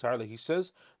rahimahullah ta'ala, he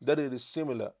says that it is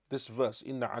similar, this verse,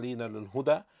 Inna alayna lal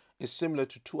huda, is similar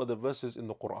to two other verses in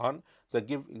the Quran that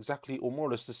give exactly or more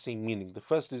or less the same meaning. The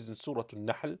first is in Surah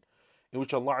An-Nahl, in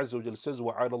which Allah Azza wa Jalla says,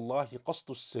 وَعَلَى اللَّهِ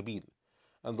قَصْدُ السَّبِيلِ.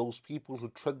 And those people who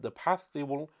tread the path, they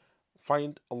will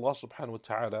find Allah subhanahu wa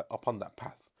ta'ala upon that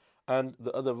path. And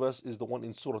the other verse is the one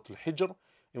in Surah Al-Hijr,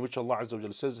 in which Allah Azza wa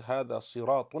Jalla says, هَذَا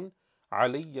صِرَاطٌ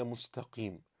عَلَيَّ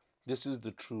مُسْتَقِيمٌ. This is the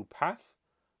true path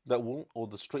that will, or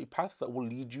the straight path that will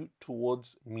lead you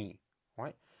towards me.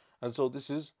 Right? And so this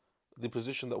is the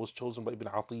position that was chosen by Ibn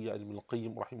Atiyya and Ibn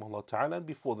al-Qayyim rahimahullah ta'ala, and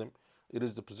before them it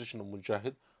is the position of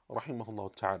Mujahid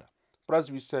rahimahullah ta'ala. But as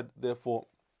we said, therefore,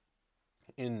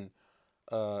 in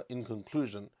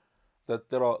conclusion, that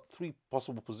there are three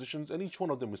possible positions and each one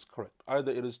of them is correct.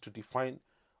 Either it is to define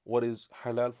what is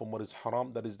halal from what is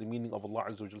haram, that is the meaning of Allah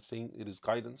Azza wa Jalla saying it is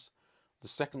guidance. The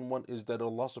second one is that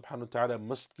Allah subhanahu wa ta'ala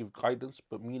must give guidance,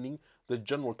 but meaning the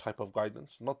general type of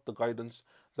guidance, not the guidance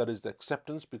that is the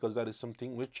acceptance, because that is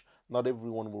something which not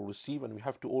everyone will receive, and we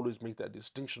have to always make that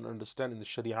distinction and understand in the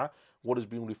Sharia what is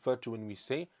being referred to when we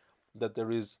say that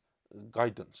there is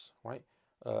guidance, right?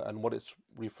 And what it's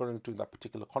referring to in that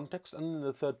particular context. And then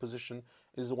the third position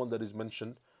is the one that is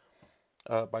mentioned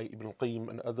by Ibn al-Qayyim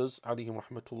and others, alayhim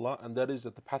rahmatullah, and that is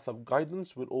that the path of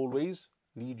guidance will always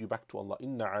lead you back to Allah.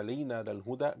 Inna alayna lal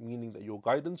huda, meaning that your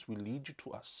guidance will lead you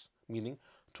to us, meaning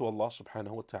to Allah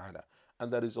subhanahu wa ta'ala.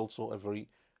 And that is also a very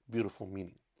beautiful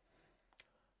meaning.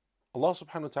 Allah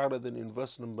subhanahu wa ta'ala then in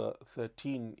verse number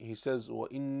 13, he says,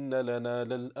 وَإِنَّ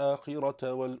لَنَا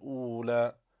لَلْآخِرَةَ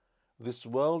وَالْأُولَى. This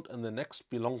world and the next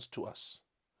belongs to us.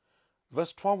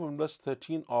 Verse 12 and verse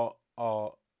 13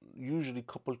 are usually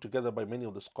coupled together by many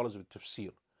of the scholars of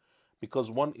tafsir, because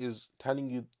one is telling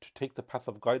you to take the path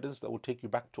of guidance that will take you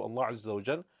back to Allah Azza wa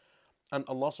Jal, and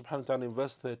Allah subhanahu wa ta'ala in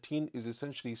verse 13 is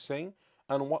essentially saying,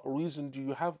 and what reason do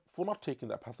you have for not taking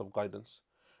that path of guidance?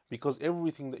 Because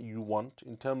everything that you want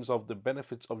in terms of the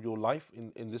benefits of your life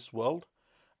in this world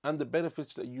and the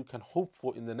benefits that you can hope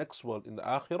for in the next world, in the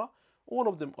akhirah, all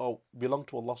of them belong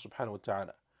to Allah subhanahu wa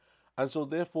ta'ala. And so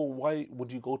therefore, why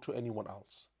would you go to anyone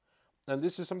else? And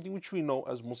this is something which we know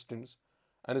as Muslims,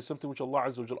 and it's something which Allah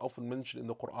Azza wa Jal often mentioned in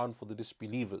the Quran for the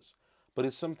disbelievers. But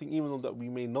it's something, even though that we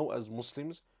may know as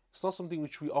Muslims, it's not something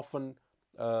which we often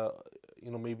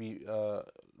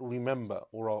remember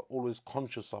or are always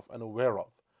conscious of and aware of.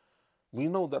 We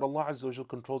know that Allah Azza wa Jal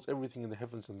controls everything in the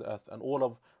heavens and the earth, and all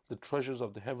of the treasures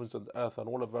of the heavens and the earth, and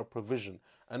all of our provision,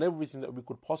 and everything that we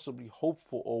could possibly hope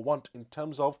for or want in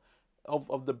terms of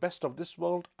the best of this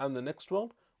world and the next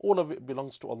world. All of it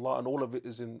belongs to Allah, and all of it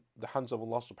is in the hands of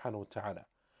Allah subhanahu wa ta'ala.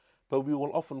 But we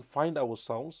will often find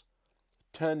ourselves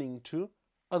turning to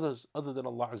others other than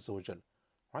Allah Azza wa Jal,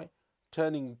 right?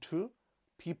 Turning to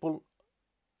people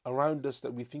around us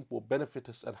that we think will benefit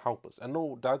us and help us. And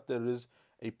no doubt there is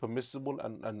a permissible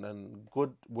and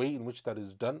good way in which that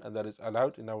is done and that is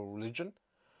allowed in our religion.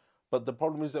 But the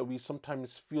problem is that we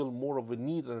sometimes feel more of a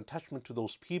need and attachment to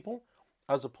those people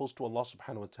as opposed to Allah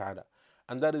subhanahu wa ta'ala.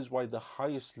 And that is why the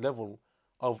highest level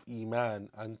of iman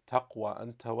and taqwa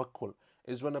and tawakkul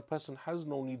is when a person has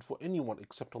no need for anyone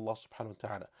except Allah subhanahu wa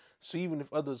ta'ala. So even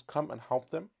if others come and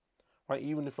help them, right,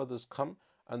 even if others come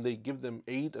and they give them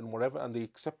aid and whatever, and they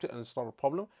accept it and it's not a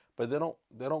problem, but they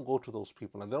don't go to those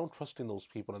people, and they don't trust in those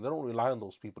people, and they don't rely on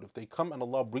those people. If they come and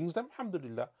Allah brings them,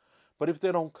 alhamdulillah. But if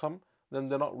they don't come, then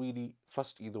they're not really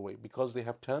fussed either way, because they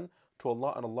have turned to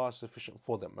Allah and Allah is sufficient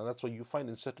for them. And that's why you find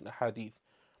in certain hadith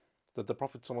that the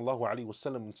Prophet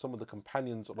ﷺ and some of the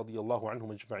companions radiallahu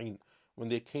anhum ajma'in, when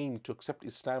they came to accept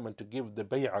Islam and to give the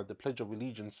bay'ah, the pledge of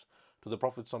allegiance to the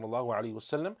Prophet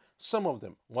ﷺ, some of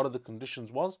them, one of the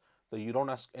conditions was that you don't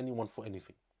ask anyone for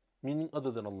anything, meaning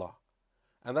other than Allah.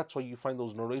 And that's why you find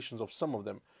those narrations of some of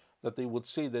them, that they would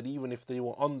say that even if they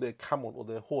were on their camel or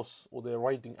their horse or their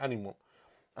riding animal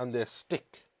and their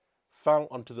stick fell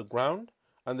onto the ground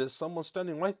and there's someone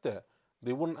standing right there,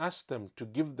 they wouldn't ask them to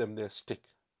give them their stick,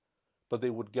 but they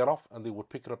would get off and they would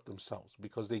pick it up themselves,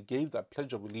 because they gave that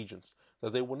pledge of allegiance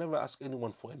that they will never ask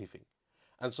anyone for anything.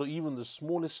 And so even the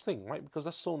smallest thing, right? Because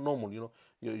that's so normal, you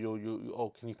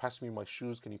oh, can you pass me my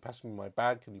shoes? Can you pass me my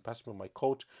bag? Can you pass me my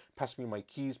coat? Pass me my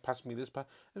keys? Pass me this?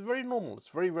 It's very normal. It's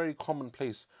very, very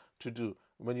commonplace to do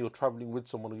when you're traveling with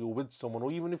someone or you're with someone,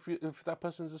 or even if that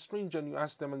person is a stranger and you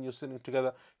ask them and you're sitting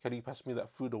together, can you pass me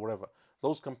that food or whatever?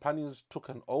 Those companions took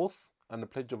an oath and a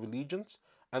pledge of allegiance,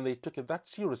 And they took it that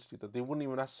seriously that they wouldn't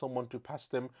even ask someone to pass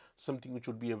them something which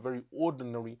would be a very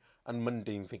ordinary and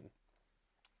mundane thing.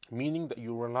 Meaning that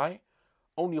you rely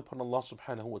only upon Allah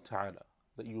subhanahu wa ta'ala.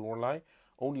 That you rely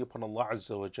only upon Allah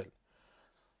Azza wa Jal.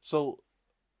 So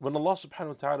when Allah subhanahu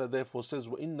wa ta'ala therefore says,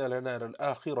 وَإِنَّ لَنَا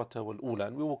الْآخِرَةَ وَالْأُولَى,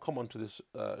 and we will come on to this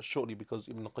shortly, because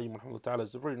Ibn Qayyim rahimahullah ta'ala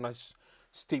is a very nice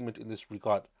statement in this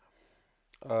regard.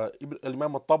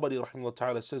 Imam al-Tabari rahimahullah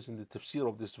ta'ala says in the tafsir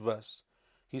of this verse,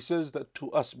 he says that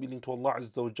to us, meaning to Allah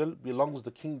Azza wa Jal, belongs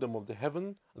the kingdom of the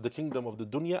heaven, the kingdom of the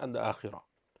dunya and the akhirah.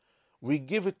 We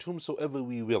give it to whomsoever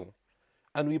we will,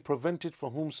 and we prevent it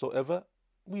from whomsoever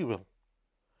we will.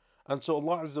 And so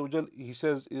Allah Azza wa Jal, He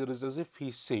says, it is as if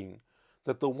He's saying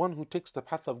that the one who takes the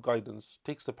path of guidance,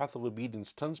 takes the path of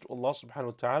obedience, turns to Allah subhanahu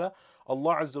wa ta'ala,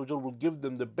 Allah Azza wa Jal will give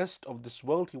them the best of this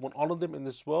world. He will honor them in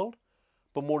this world,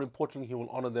 but more importantly, He will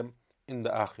honor them in the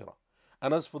akhirah.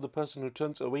 And as for the person who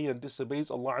turns away and disobeys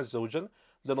Allah Azza wa Jal,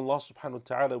 then Allah subhanahu wa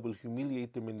ta'ala will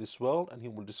humiliate them in this world, and He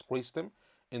will disgrace them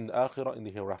in the akhirah, in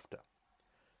the hereafter.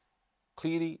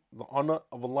 Clearly, the honor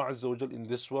of Allah Azza wa Jal in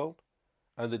this world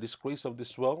and the disgrace of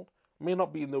this world may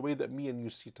not be in the way that me and you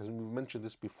see it, and we've mentioned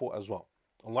this before as well.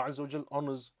 Allah Azza wa Jal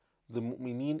honors the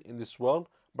mu'mineen in this world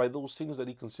by those things that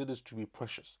He considers to be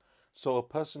precious. So a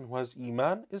person who has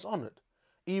iman is honored,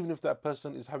 even if that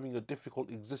person is having a difficult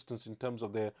existence in terms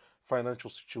of their financial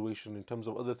situation, in terms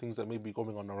of other things that may be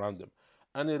going on around them.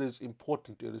 And it is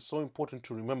so important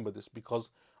to remember this, because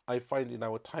I find in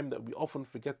our time that we often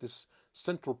forget this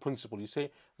central principle. You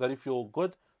say that if you're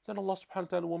good, then Allah subhanahu wa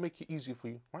ta'ala will make it easy for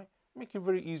you, right? Make it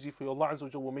very easy for you. Allah Azza wa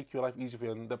Jalla will make your life easy for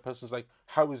you. And that person's like,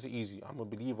 how is it easy? I'm a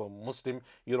believer, I'm Muslim.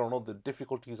 You don't know the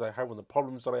difficulties I have and the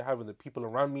problems that I have and the people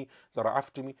around me that are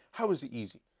after me. How is it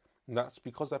easy? And that's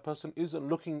because that person isn't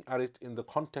looking at it in the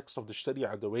context of the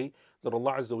Sharia, the way that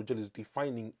Allah Azza wa Jalla is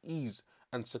defining ease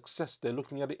and success. They're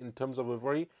looking at it in terms of a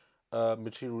very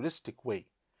materialistic way.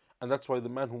 And that's why the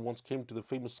man who once came to the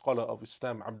famous scholar of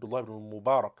Islam, Abdullah ibn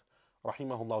Mubarak,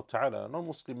 rahimahullah ta'ala, a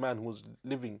non-Muslim man who was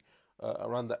living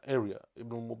around that area.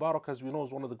 Ibn Mubarak, as we know,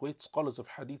 is one of the great scholars of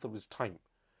hadith of his time.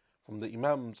 From the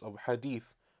Imams of hadith,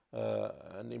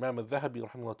 and Imam al-Dhahabi,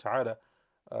 rahimahullah ta'ala,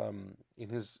 in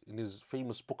his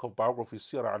famous book of biography,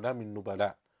 Sir A'lam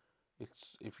al-Nubala.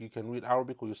 If you can read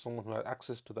Arabic or you're someone who has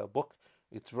access to that book,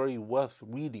 it's very worth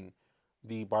reading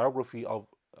the biography of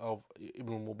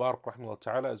Ibn Mubarak rahimahullah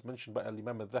ta'ala, as mentioned by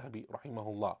Imam al-Dhahabi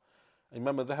rahimahullah.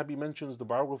 Imam al-Dhahabi mentions the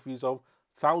biographies of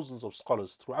thousands of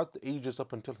scholars throughout the ages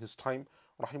up until his time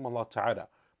rahimahullah ta'ala.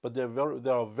 But there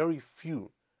are very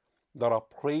few that are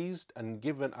praised and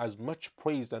given as much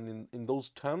praise and in those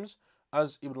terms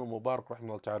as Ibn Mubarak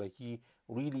rahimahullah ta'ala. He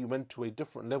really went to a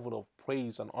different level of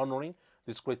praise and honoring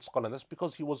this great scholar. And that's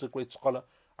because he was a great scholar,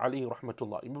 alayhi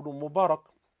rahmatullah. Ibn Mubarak,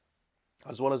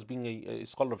 as well as being a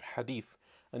scholar of hadith,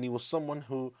 and he was someone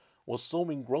who was so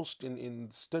engrossed in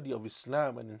the study of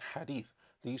Islam and in hadith.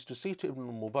 They used to say to Ibn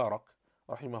Mubarak,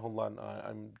 rahimahullah, and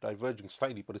I'm diverging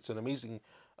slightly, but it's an amazing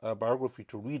biography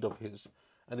to read of his.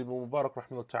 And Ibn Mubarak,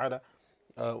 rahimahullah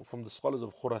ta'ala, from the scholars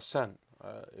of Khurasan,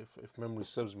 if memory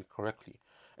serves me correctly.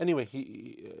 Anyway,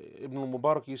 Ibn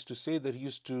Mubarak used to say that he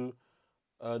used to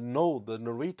know the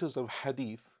narrators of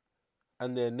hadith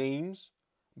and their names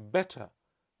better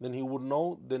than he would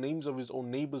know the names of his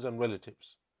own neighbors and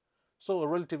relatives. So a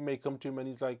relative may come to him and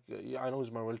he's like, yeah, I know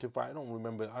he's my relative, but I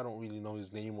don't really know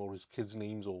his name or his kids'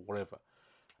 names or whatever.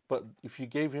 But if you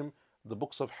gave him the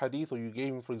books of hadith, or you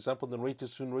gave him, for example, the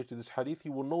narrators who narrated this hadith, he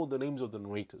will know the names of the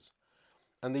narrators.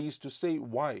 And they used to say,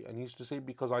 why? And he used to say,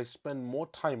 because I spend more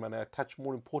time and I attach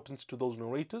more importance to those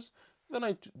narrators than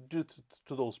I do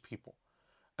to those people.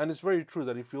 And it's very true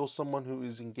that if you're someone who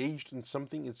is engaged in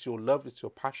something, it's your love, it's your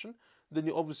passion, then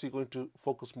you're obviously going to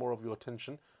focus more of your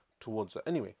attention towards that.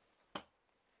 Anyway,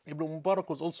 Ibn Mubarak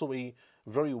was also a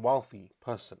very wealthy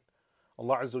person.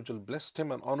 Allah Azza wa Jal blessed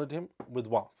him and honored him with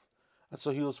wealth. And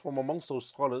so he was from amongst those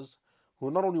scholars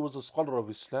who not only was a scholar of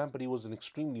Islam, but he was an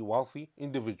extremely wealthy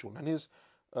individual. And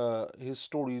his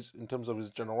stories in terms of his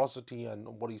generosity and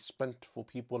what he spent for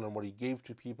people and what he gave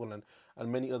to people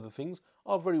and many other things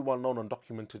are very well known and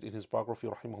documented in his biography,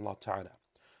 rahimahullah ta'ala.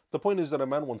 The point is that a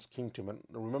man once came to him, and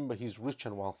remember he's rich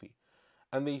and wealthy,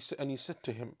 and he said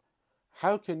to him,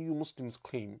 how can you Muslims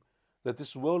claim that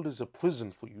this world is a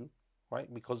prison for you,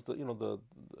 right? Because the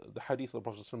hadith of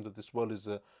the Prophet that this world is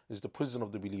the prison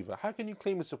of the believer. How can you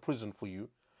claim it's a prison for you,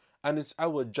 and it's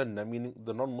our Jannah, meaning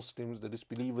the non-Muslims, the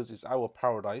disbelievers, is our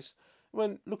paradise?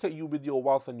 When look at you with your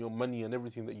wealth and your money and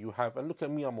everything that you have, and look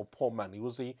at me, I'm a poor man. He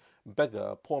was a beggar,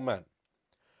 a poor man,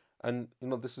 and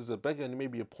this is a beggar and he may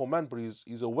be a poor man, but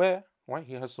he's aware, right?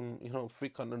 He has some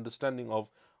fiqh and understanding of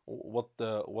what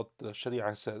the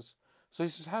Sharia says. So he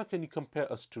says, how can you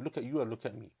compare us to? Look at you and look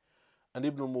at me. And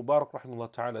Ibn al-Mubarak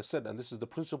rahimahullah ta'ala said, and this is the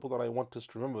principle that I want us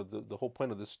to remember, the whole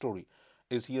point of this story,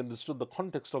 is he understood the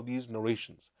context of these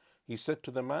narrations. He said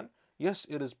to the man, yes,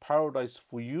 it is paradise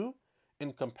for you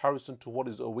in comparison to what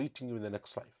is awaiting you in the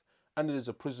next life. And it is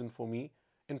a prison for me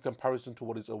in comparison to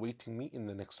what is awaiting me in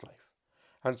the next life.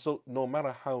 And so no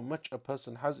matter how much a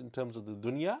person has in terms of the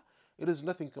dunya, it is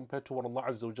nothing compared to what Allah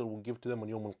Azza wa Jal will give to them on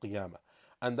Yawm al-Qiyamah.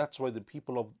 And that's why the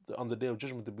people on the Day of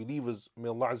Judgment, the believers, may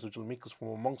Allah Azza wa Jal make us from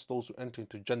amongst those who enter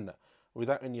into Jannah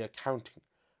without any accounting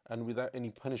and without any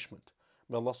punishment.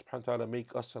 May Allah subhanahu wa ta'ala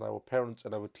make us and our parents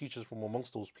and our teachers from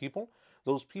amongst those people.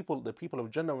 Those people, the people of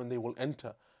Jannah, when they will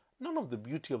enter, none of the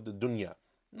beauty of the dunya,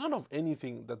 none of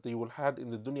anything that they will had in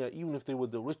the dunya, even if they were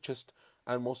the richest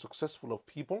and most successful of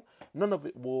people, none of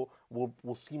it will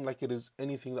seem like it is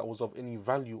anything that was of any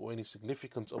value or any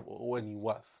significance or any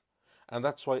worth. And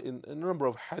that's why in a number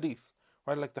of hadith,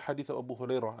 right, like the hadith of Abu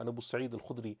Hurairah and Abu Sa'id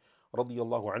al-Khudri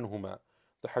radiyallahu anhuma,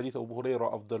 the hadith of Abu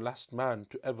Hurairah of the last man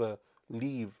to ever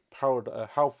leave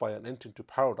hellfire and enter into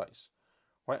paradise,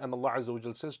 right? And Allah Azza wa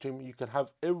Jal says to him, you can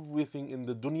have everything in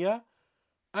the dunya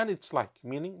and it's like,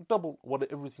 meaning double what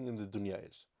everything in the dunya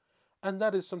is. And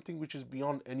that is something which is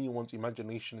beyond anyone's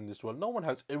imagination in this world. No one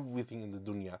has everything in the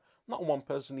dunya. Not one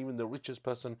person, even the richest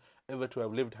person ever to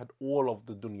have lived, had all of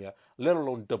the dunya, let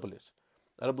alone double it.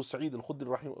 And Abu Sa'id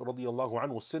al-Khudri radiyallahu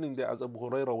anhu was sitting there as Abu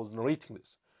Hurairah was narrating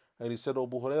this. And he said,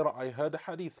 Abu Hurairah, I heard a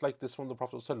hadith like this from the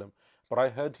Prophet ﷺ, but I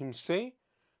heard him say,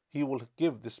 he will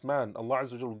give this man, Allah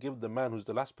Azza wa Jalla will give the man who's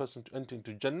the last person to enter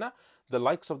into Jannah, the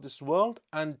likes of this world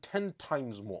and 10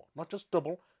 times more. Not just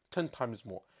double, 10 times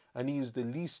more. And he is the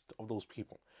least of those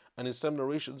people. And in some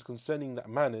narrations concerning that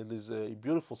man, it is a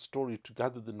beautiful story to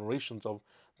gather the narrations of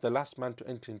the last man to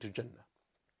enter into Jannah.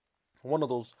 One of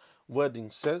those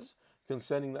wordings says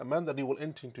concerning that man that he will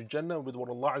enter into Jannah with what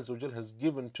Allah Azza wa Jalla has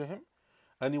given to him,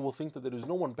 and he will think that there is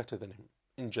no one better than him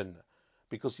in Jannah,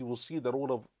 because he will see that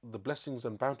all of the blessings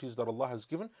and bounties that Allah has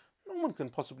given, no one can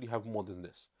possibly have more than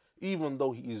this, even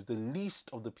though he is the least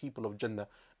of the people of Jannah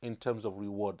in terms of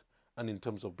reward and in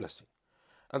terms of blessing.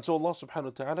 And so Allah subhanahu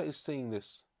wa ta'ala is saying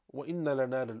this, وَإِنَّ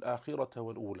لَنَا لَلْآخِرَةَ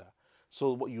وَالْأُولَى.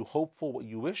 So what you hope for, what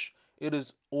you wish, it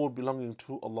is all belonging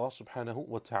to Allah subhanahu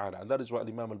wa ta'ala. And that is what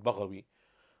Imam al-Baghawi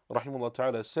rahimahullah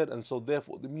ta'ala said. And so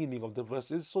therefore the meaning of the verse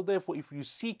is, so therefore if you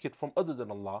seek it from other than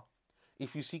Allah,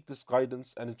 if you seek this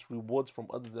guidance and its rewards from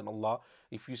other than Allah,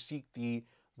 if you seek the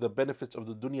benefits of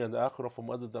the dunya and the akhirah from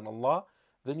other than Allah,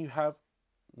 then you have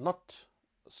not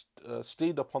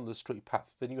stayed upon the straight path.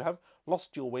 Then you have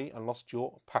lost your way and lost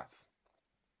your path.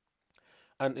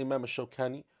 And Imam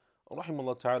al-Shawkani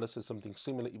rahimahullah ta'ala said something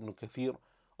similar. Ibn Kathir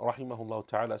rahimahullah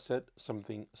ta'ala said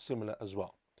something similar as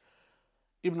well.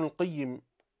 Ibn al-Qayyim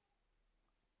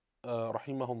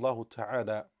rahimahullah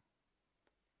ta'ala,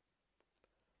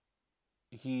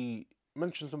 he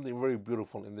mentioned something very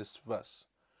beautiful in this verse,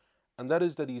 and that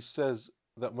is that he says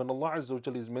that when Allah Azza wa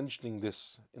Jalla is mentioning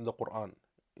this in the Quran,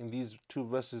 in these two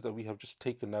verses that we have just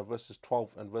taken now, verse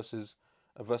 12 and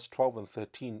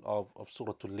 13 of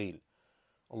Surah Al-Layl,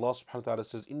 Allah subhanahu wa ta'ala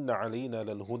says, Inna alayna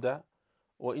lal-huda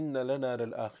wa inna lana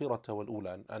lal-akhirata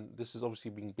wal-ula. And this is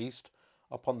obviously being based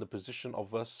upon the position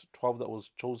of verse 12 that was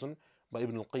chosen by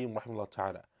Ibn al-Qayyim rahimahullah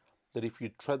ta'ala, that if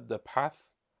you tread the path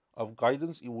of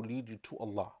guidance, it will lead you to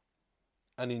Allah.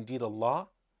 And indeed Allah,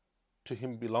 to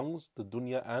Him belongs the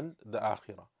dunya and the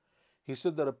akhirah. He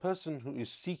said that a person who is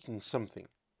seeking something,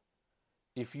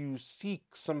 if you seek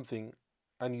something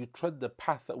and you tread the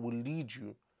path that will lead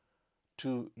you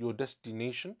to your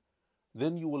destination,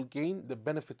 then you will gain the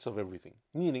benefits of everything.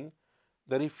 Meaning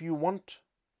that if you want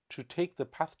to take the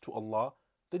path to Allah,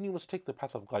 then you must take the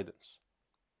path of guidance,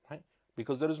 right?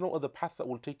 Because there is no other path that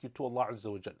will take you to Allah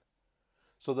Azza wa Jal.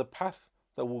 So the path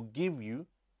that will give you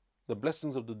the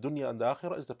blessings of the dunya and the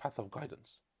akhirah is the path of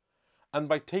guidance. And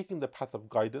by taking the path of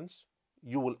guidance,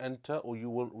 you will enter or you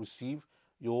will receive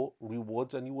your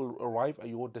rewards and you will arrive at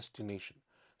your destination.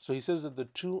 So he says that the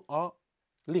two are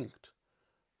linked.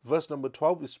 Verse number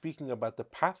 12 is speaking about the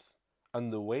path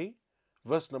and the way.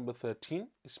 Verse number 13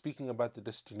 is speaking about the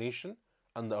destination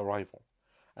and the arrival.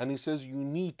 And he says you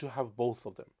need to have both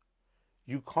of them.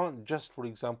 You can't just, for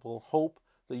example, hope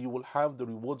that you will have the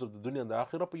rewards of the dunya and the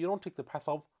akhirah, but you don't take the path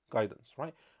of guidance,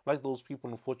 right? Like those people,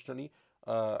 unfortunately,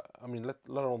 let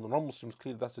alone the non-Muslims,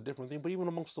 clearly that's a different thing, but even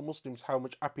amongst the Muslims, how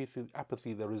much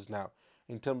apathy there is now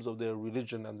in terms of their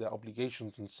religion and their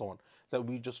obligations and so on, that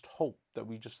we just hope, that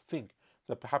we just think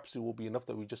that perhaps it will be enough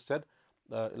that we just said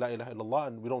La ilaha illallah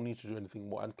and we don't need to do anything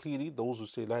more. And clearly those who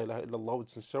say La ilaha illallah with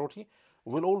sincerity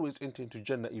will always enter into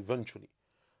Jannah eventually.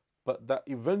 But that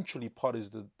eventually part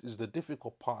is the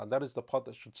difficult part, and that is the part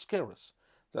that should scare us,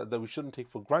 that we shouldn't take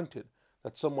for granted.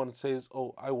 That someone says,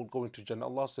 "Oh, I will go into Jannah."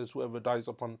 Allah says, "Whoever dies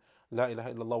upon La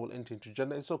ilaha illallah will enter into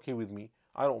Jannah." It's okay with me.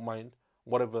 I don't mind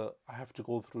whatever I have to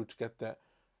go through to get there.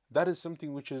 That is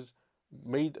something which is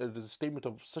made as a statement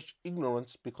of such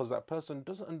ignorance, because that person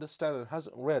doesn't understand and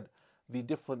hasn't read the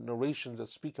different narrations that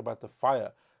speak about the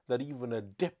fire, that even a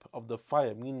dip of the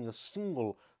fire, meaning a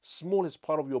single smallest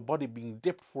part of your body being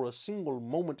dipped for a single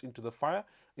moment into the fire,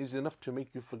 is enough to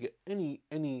make you forget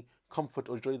any comfort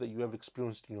or joy that you have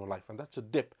experienced in your life. And that's a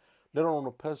dip, let alone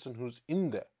a person who's in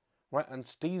there, right, and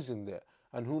stays in there,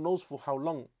 and who knows for how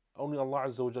long. Only Allah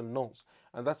Azza wa Jal knows.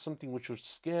 And that's something which would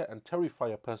scare and terrify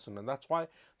a person. And that's why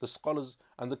the scholars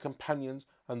and the companions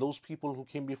and those people who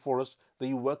came before us,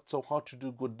 they worked so hard to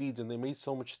do good deeds, and they made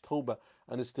so much tawbah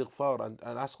and istighfar and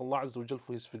ask Allah Azza wa Jal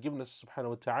for His forgiveness subhanahu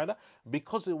wa ta'ala,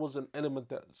 because it was an element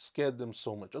that scared them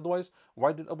so much. Otherwise,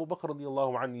 why did Abu Bakr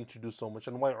radiallahu anhu need to do so much?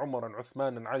 And why Umar and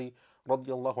Uthman and Ali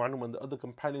radiallahu anhu and the other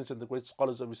companions and the great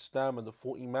scholars of Islam and the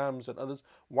four Imams and others,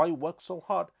 why work so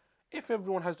hard? If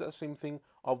everyone has that same thing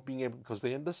of being able, because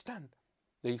they understand,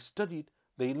 they studied,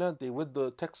 they learned, they read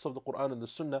the texts of the Quran and the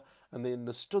Sunnah, and they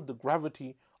understood the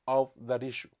gravity of that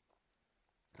issue.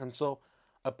 And so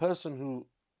a person who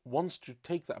wants to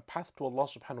take that path to Allah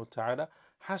subhanahu wa ta'ala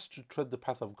has to tread the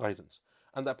path of guidance.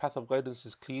 And that path of guidance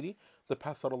is clearly the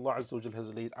path that Allah Azza wa Jal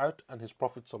has laid out and His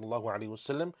Prophet sallallahu alaihi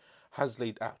wasallam has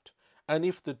laid out. And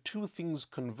if the two things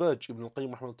converge, Ibn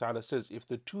al-Qayyim rahimahullah ta'ala says, if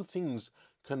the two things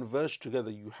converge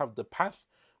together, you have the path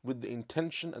with the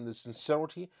intention and the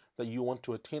sincerity that you want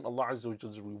to attain Allah Azza wa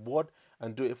Jal's reward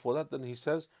and do it for that, then he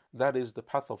says that is the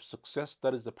path of success,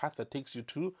 that is the path that takes you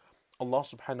to Allah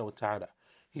subhanahu wa ta'ala.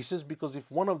 He says, because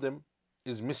if one of them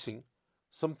is missing,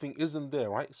 something isn't there,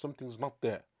 right? Something's not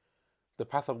there. The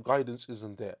path of guidance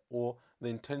isn't there, or the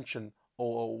intention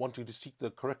or wanting to seek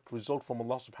the correct result from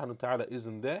Allah subhanahu wa ta'ala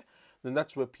isn't there, then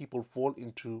that's where people fall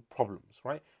into problems,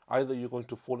 right? Either you're going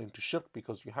to fall into shirk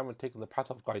because you haven't taken the path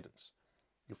of guidance.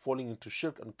 You're falling into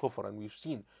shirk and kufr, and we've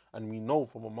seen and we know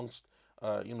from amongst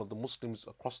the Muslims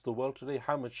across the world today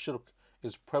how much shirk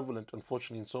is prevalent,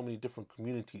 unfortunately, in so many different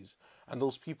communities. And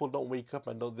those people don't wake up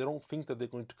and they don't think that they're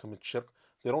going to commit shirk.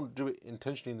 They don't do it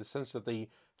intentionally in the sense that they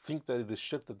think that it is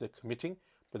shirk that they're committing,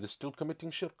 but they're still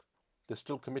committing shirk. They're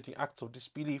still committing acts of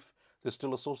disbelief. They're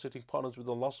still associating partners with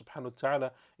Allah subhanahu wa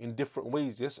ta'ala in different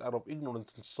ways, yes, out of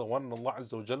ignorance and so on. And Allah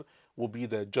Azza wa Jal will be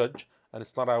their judge, and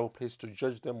it's not our place to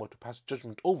judge them or to pass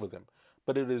judgment over them.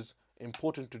 But it is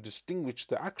important to distinguish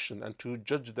the action and to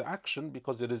judge the action,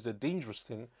 because it is a dangerous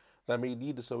thing that may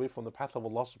lead us away from the path of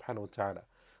Allah subhanahu wa ta'ala.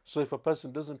 So if a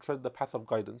person doesn't tread the path of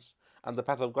guidance, and the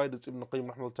path of guidance, Ibn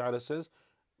Qayyim rahimahullah ta'ala says,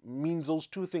 means those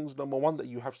two things. Number one, that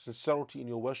you have sincerity in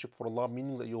your worship for Allah,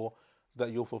 meaning that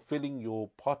you're fulfilling your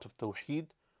part of Tawheed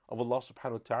of Allah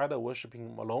subhanahu wa ta'ala, worshipping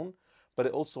Him alone. But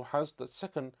it also has the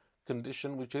second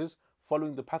condition, which is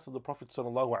following the path of the Prophet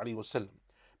sallallahu alaihi wasallam.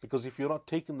 Because if you're not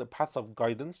taking the path of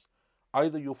guidance,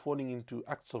 either you're falling into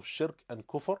acts of shirk and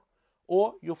kufr,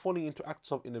 or you're falling into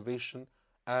acts of innovation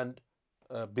and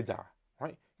bid'ah,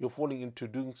 right? You're falling into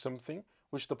doing something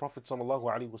which the Prophet sallallahu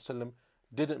alaihi wasallam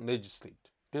didn't legislate,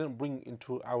 didn't bring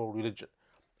into our religion.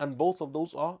 And both of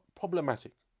those are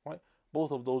problematic, right?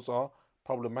 Both of those are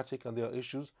problematic, and they are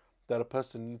issues that a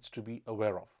person needs to be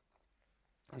aware of.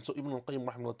 And so Ibn al-Qayyim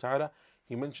rahimahullah ta'ala,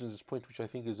 he mentions this point, which I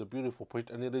think is a beautiful point,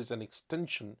 and it is an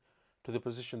extension to the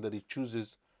position that he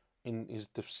chooses in his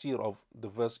tafsir of the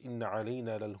verse, Inna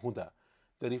alayna lal huda,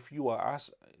 that if you are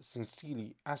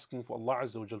sincerely asking for Allah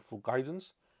Azza wa Jal for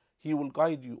guidance, He will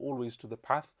guide you always to the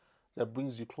path that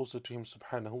brings you closer to Him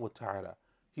subhanahu wa ta'ala.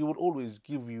 He will always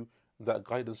give you that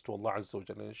guidance to Allah Azza wa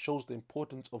Jal, and it shows the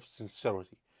importance of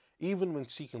sincerity. Even when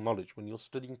seeking knowledge, when you're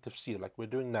studying tafsir like we're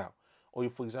doing now, or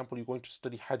if, for example, you're going to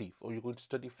study hadith, or you're going to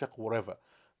study fiqh, whatever,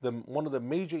 one of the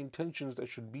major intentions that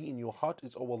should be in your heart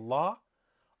is, oh Allah,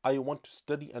 I want to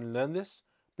study and learn this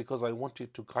because I want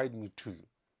it to guide me to you.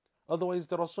 Otherwise,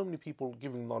 there are so many people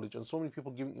giving knowledge and so many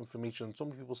people giving information, and so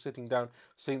many people sitting down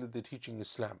saying that they're teaching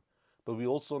Islam. But we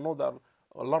also know that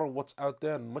a lot of what's out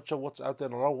there, and much of what's out there,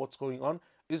 and a lot of what's going on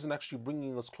isn't actually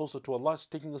bringing us closer to Allah. It's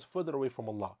taking us further away from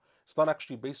Allah. It's not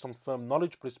actually based on firm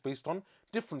knowledge, but it's based on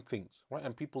different things, right?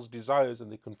 And people's desires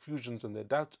and their confusions and their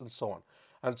doubts and so on.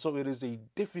 And so it is a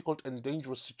difficult and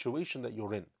dangerous situation that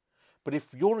you're in. But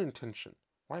if your intention,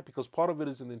 right, because part of it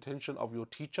is in the intention of your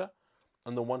teacher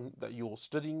and the one that you're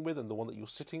studying with and the one that you're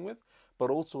sitting with,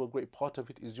 but also a great part of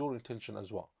it is your intention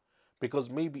as well. Because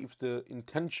maybe if the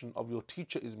intention of your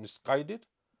teacher is misguided,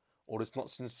 or it's not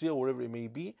sincere, whatever it may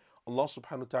be, Allah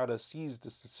subhanahu wa ta'ala sees the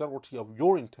sincerity of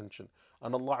your intention,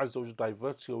 and Allah Azza wa Jalla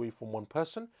diverts you away from one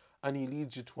person and He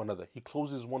leads you to another. He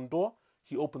closes one door,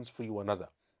 He opens for you another.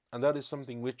 And that is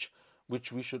something which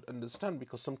we should understand,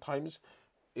 because sometimes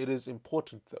it is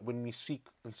important that when we seek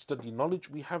and study knowledge,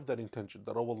 we have that intention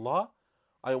that, oh Allah,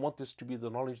 I want this to be the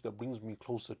knowledge that brings me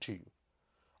closer to you.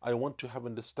 I want to have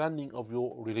understanding of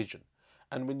your religion.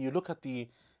 And when you look at the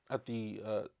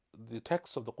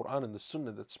texts of the Quran and the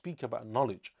Sunnah that speak about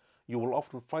knowledge, you will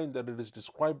often find that it is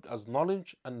described as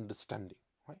knowledge and understanding,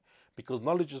 right? Because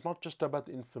knowledge is not just about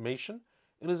the information,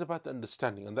 it is about the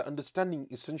understanding. And the understanding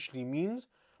essentially means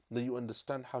that you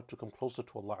understand how to come closer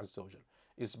to Allah Azza wa Jal.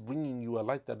 It's bringing you a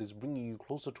light that is bringing you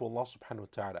closer to Allah subhanahu wa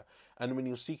ta'ala. And when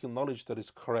you seek knowledge that is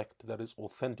correct, that is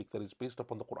authentic, that is based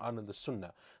upon the Quran and the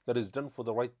Sunnah, that is done for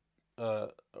the right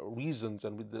reasons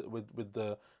and with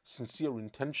the sincere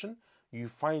intention, you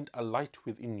find a light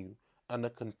within you and a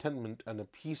contentment and a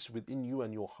peace within you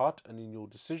and your heart and in your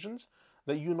decisions,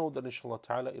 that you know that inshallah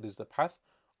ta'ala it is the path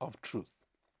of truth.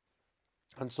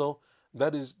 And so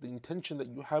that is the intention that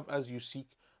you have as you seek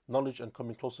knowledge and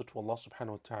coming closer to Allah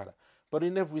subhanahu wa ta'ala. But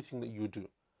in everything that you do,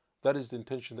 that is the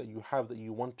intention that you have, that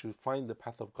you want to find the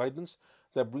path of guidance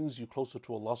that brings you closer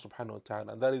to Allah subhanahu wa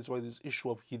ta'ala. And that is why this issue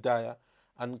of hidayah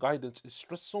and guidance is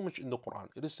stressed so much in the Quran.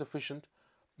 It is sufficient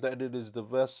that it is the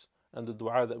verse and the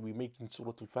dua that we make in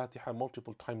Surah Al-Fatiha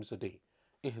multiple times a day.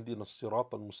 Ihdina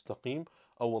as-sirat al-mustaqim.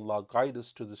 O Allah, guide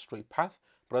us to the straight path.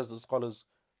 But as the scholars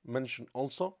mention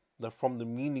also, that from the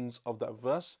meanings of that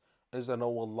verse is that,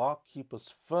 O Allah, keep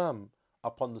us firm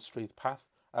upon the straight path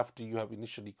after you have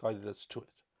initially guided us to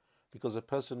it. Because a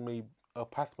path may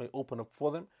open up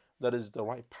for them that is the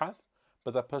right path,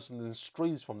 but that person then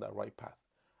strays from that right path.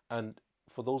 And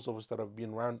for those of us that have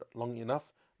been around long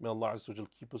enough, may Allah Azza wa Jal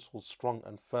keep us all strong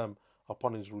and firm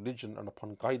upon His religion and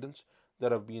upon guidance. There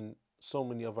have been so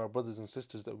many of our brothers and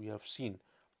sisters that we have seen,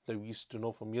 that we used to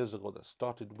know from years ago, that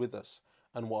started with us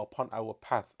and were upon our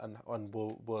path and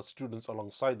were students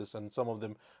alongside us, and some of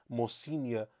them more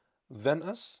senior than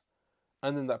us.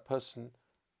 And then that person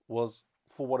was,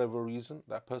 for whatever reason,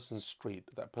 that person strayed,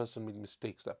 that person made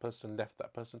mistakes, that person left,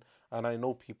 that person. And I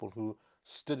know people who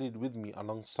studied with me,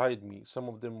 alongside me. Some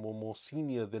of them were more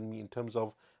senior than me in terms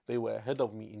of they were ahead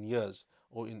of me in years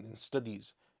or in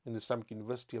studies in the Islamic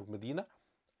University of Medina.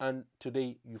 And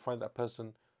today you find that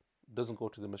person doesn't go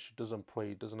to the masjid, doesn't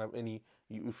pray, doesn't have any.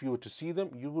 If you were to see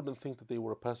them, you wouldn't think that they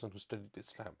were a person who studied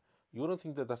Islam. You wouldn't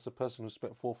think that that's a person who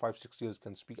spent 4, 5, 6 years,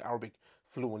 can speak Arabic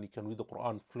fluently, can read the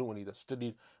Quran fluently, that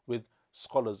studied with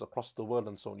scholars across the world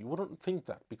and so on. You wouldn't think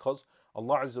that, because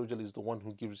Allah Azza wa Jalla is the one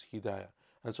who gives hidayah.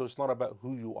 And so it's not about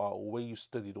who you are or where you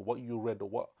studied or what you read or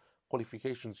what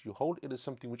qualifications you hold. It is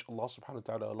something which Allah subhanahu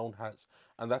wa ta'ala alone has.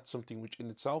 And that's something which in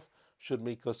itself should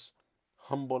make us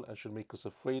humble and should make us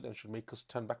afraid and should make us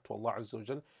turn back to Allah Azza wa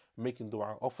Jal, making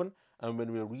dua often. And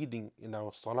when we're reading in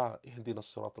our salah, Ihdina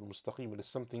as-sirat al-mustaqim, it is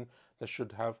something that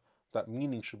should have, that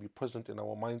meaning should be present in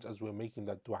our minds as we're making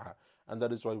that dua. And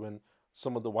that is why when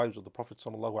some of the wives of the Prophet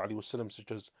sallallahu alaihi wasallam,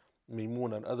 such as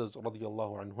Maymun and others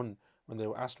radiyallahu anhun, when they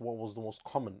were asked what was the most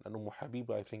common, and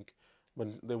Habiba, I think,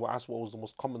 when they were asked what was the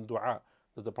most common dua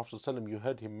that the Prophet sallallahu you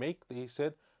heard him make, they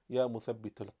said, Ya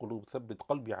muthabbit al-qulub, thabbit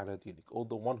qalbi ala dinik. O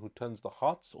the one who turns the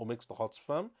hearts or makes the hearts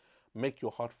firm, make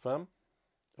your heart firm,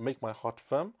 make my heart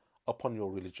firm upon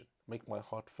your religion. Make my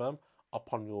heart firm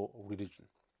upon your religion.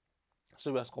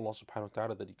 So we ask Allah subhanahu wa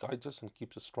ta'ala that He guides us and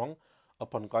keeps us strong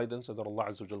upon guidance, and that Allah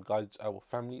Azza wa Jal guides our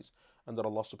families, and that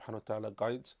Allah subhanahu wa ta'ala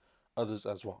guides others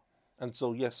as well. And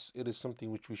so yes, it is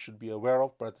something which we should be aware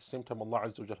of, but at the same time Allah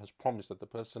Azza wa Jal has promised that the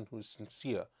person who is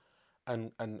sincere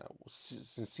and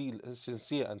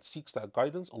sincere and seeks that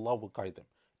guidance, Allah will guide them.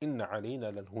 Inna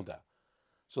alayna lal huda.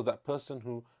 So that person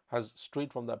who has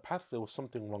strayed from that path, there was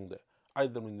something wrong there,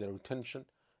 either in their intention.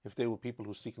 If they were people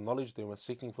who seek knowledge, they were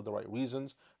seeking for the right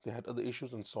reasons, they had other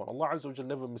issues and so on. Allah Azza wa Jal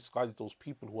never misguided those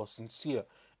people who are sincere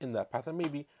in that path. And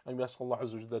we ask Allah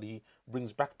Azza wa Jal that He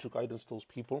brings back to guidance those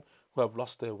people who have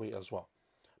lost their way as well.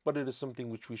 But it is something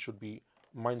which we should be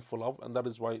mindful of, and that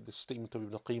is why the statement of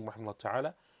Ibn Qayyim rahimahullah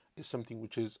ta'ala is something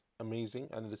which is amazing,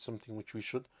 and it is something which we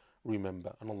should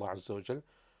remember. And Allah Azza wa Jal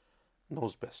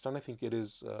knows best. And I think it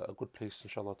is a good place,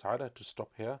 inshallah ta'ala, to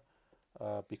stop here,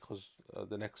 because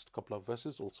the next couple of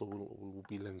verses also will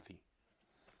be lengthy.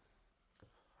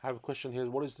 I have a question here.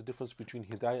 What is the difference between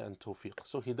hidayah and tawfiq?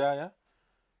 So hidayah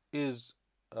is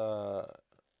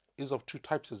of two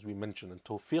types, as we mentioned, and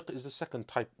tawfiq is the second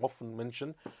type, often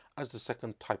mentioned as the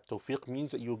second type. Tawfiq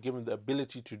means that you're given the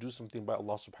ability to do something by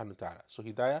Allah subhanahu wa ta'ala. So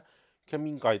hidayah can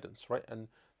mean guidance, right? And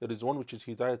There is one which is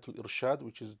Hidayatul Irshad,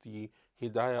 which is the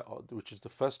Hidayah, which is the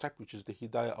first type, which is the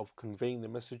Hidayah of conveying the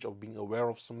message, of being aware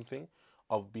of something,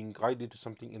 of being guided to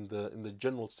something in the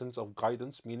general sense of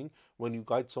guidance, meaning when you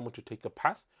guide someone to take a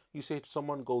path, you say to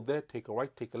someone, go there, take a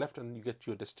right, take a left, and you get to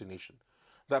your destination.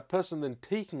 That person then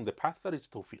taking the path, that is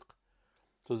tawfiq.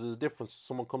 So there's a difference.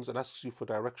 Someone comes and asks you for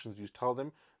directions, you tell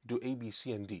them, do A, B,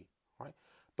 C, and D, right?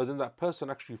 But then that person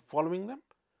actually following them,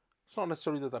 it's not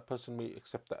necessarily that that person may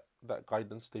accept that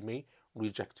guidance, they may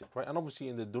reject it, right? And obviously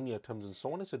in the dunya terms and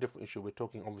so on, it's a different issue. We're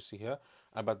talking obviously here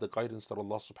about the guidance that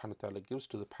Allah subhanahu wa ta'ala gives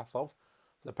to the path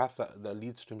that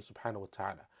leads to Him subhanahu wa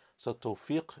ta'ala. So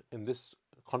tawfiq in this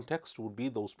context would be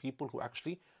those people who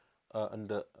actually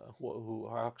who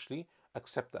actually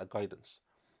accept that guidance.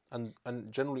 And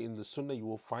generally in the Sunnah you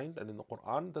will find, and in the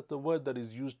Quran, that the word that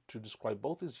is used to describe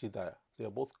both is hidayah. They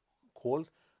are both called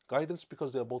guidance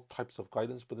because they are both types of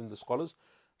guidance. But in the scholars,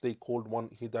 they called one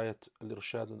hidayat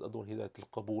al-irshad and the other one hidayat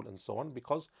al-qabul and so on,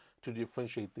 because to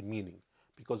differentiate the meaning,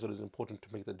 because it is important to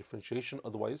make that differentiation.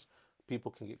 Otherwise,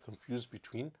 people can get confused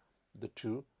between the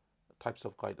two types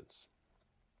of guidance.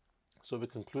 So we're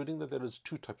concluding that there is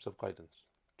two types of guidance,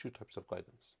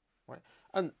 right?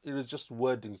 And it is just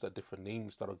wordings that differ,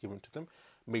 names that are given to them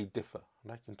may differ,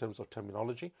 right, in terms of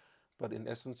terminology, but in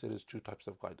essence it is two types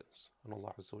of guidance, and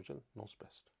Allah Azza wa Jal knows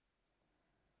best.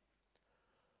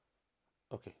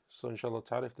 Okay, so inshallah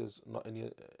ta'ala, if there's not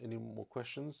any more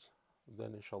questions,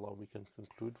 then inshallah we can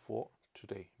conclude for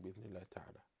today, bi'idhnillah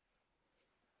ta'ala.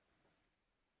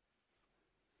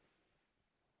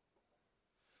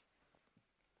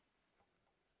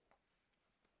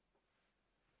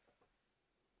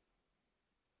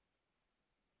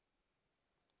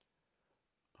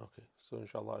 Okay, so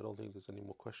inshallah I don't think there's any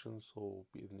more questions, so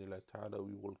bi'idhnillah ta'ala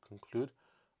we will conclude.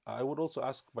 I would also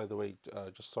ask, by the way,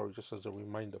 just as a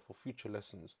reminder for future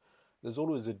lessons, there's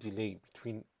always a delay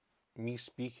between me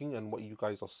speaking and what you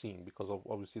guys are seeing, because of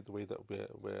obviously the way that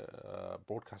we're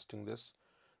broadcasting this.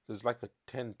 There's like a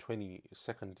 10-20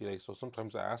 second delay. So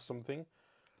sometimes I ask something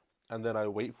and then I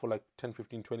wait for like 10,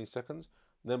 15, 20 seconds.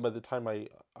 Then by the time I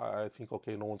think,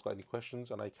 okay, no one's got any questions,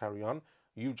 and I carry on,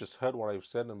 you just heard what I've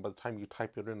said, and by the time you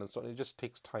type it in and so on, it just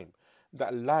takes time.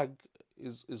 That lag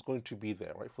is going to be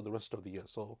there, right, for the rest of the year.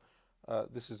 So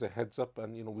this is a heads up,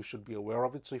 and we should be aware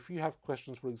of it. So if you have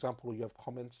questions, for example, or you have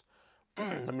comments,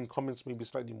 I mean, comments may be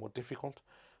slightly more difficult,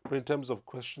 but in terms of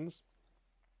questions,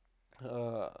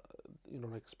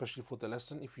 like especially for the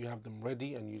lesson, if you have them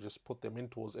ready and you just put them in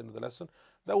towards the end of the lesson,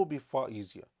 that would be far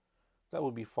easier.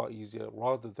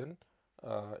 Rather than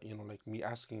like me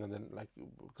asking and then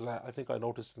because I think I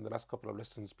noticed in the last couple of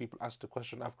lessons people asked a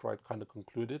question after I'd kind of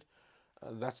concluded.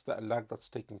 That's that lag that's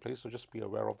taking place, so just be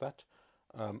aware of that.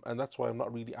 And that's why I'm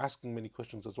not really asking many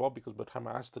questions as well, because by the time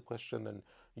I ask the question and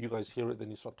you guys hear it, then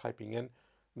you start typing in,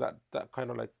 that kind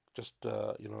of like just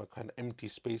a kind of empty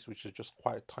space, which is just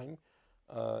quiet time,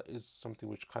 is something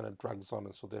which kind of drags on,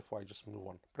 and so therefore I just move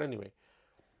on. But anyway,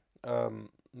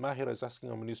 Mahira is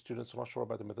asking, I'm a new student, so not sure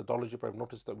about the methodology, but I've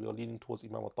noticed that we are leaning towards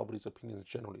Imam al-Tabari's opinions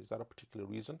generally. Is that a particular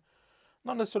reason?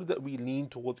 Not necessarily that we lean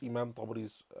towards Imam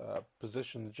Tabari's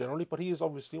position generally, but he is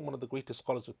obviously one of the greatest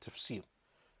scholars of tafsir,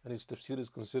 and his tafsir is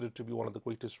considered to be one of the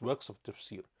greatest works of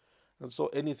tafsir. And so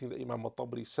anything that Imam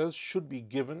al-Tabari says should be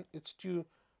given its due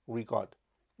regard.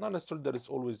 Not necessarily that it's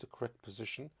always the correct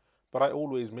position, but I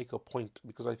always make a point,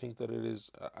 because I think that it is,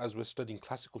 as we're studying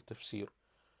classical tafsir,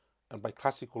 and by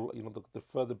classical, the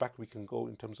further back we can go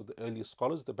in terms of the earliest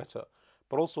scholars, the better.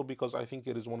 But also because I think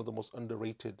it is one of the most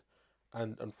underrated,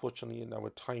 and unfortunately in our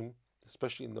time,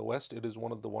 especially in the West, it is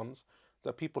one of the ones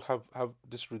that people have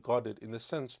disregarded, in the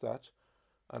sense that,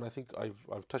 and I think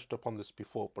I've touched upon this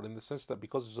before, but in the sense that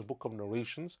because it's a book of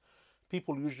narrations,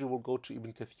 people usually will go to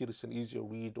Ibn Kathir, it's an easier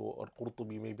read, or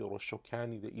Al-Qurtubi maybe, or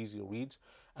Shawkani, the easier reads,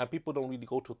 and people don't really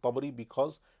go to Tabari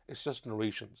because it's just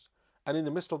narrations. And in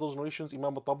the midst of those narrations,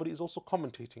 Imam al-Tabari is also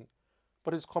commentating,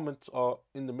 but his comments are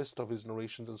in the midst of his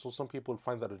narrations, and so some people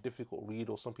find that a difficult read,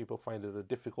 or some people find it a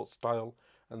difficult style,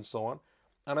 and so on.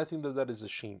 And I think that is a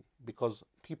shame, because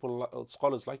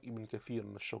scholars like Ibn Kathir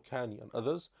and Shawkani and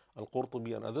others,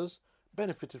 Al-Qurtubi and others,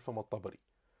 benefited from al-Tabari.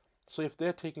 So if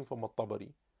they're taking from al-Tabari,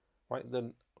 right,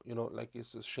 then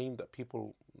it's a shame that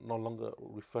people no longer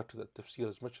refer to that tafsir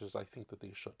as much as I think that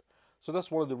they should. So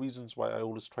that's one of the reasons why I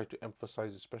always try to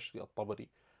emphasize, especially al-Tabari.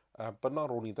 But not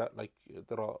only that,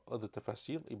 there are other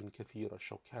tafsir, Ibn Kathir,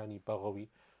 Shawkani, Baghawi,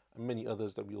 and many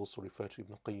others that we also refer to,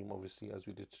 Ibn Qayyim, obviously, as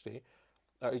we did today.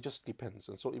 It just depends.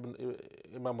 And so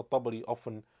Imam al-Tabari,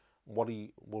 often what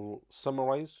he will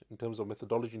summarize in terms of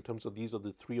methodology, in terms of these are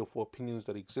the 3 or 4 opinions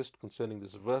that exist concerning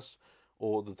this verse,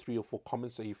 or the 3 or 4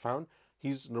 comments that he found,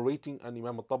 he's narrating, and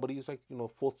Imam al-Tabari is like,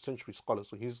 4th century scholar,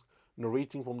 so he's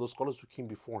narrating from those scholars who came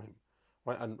before him,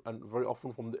 right? And very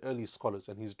often from the early scholars,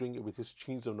 and he's doing it with his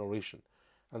chains of narration.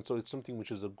 And so it's something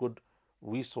which is a good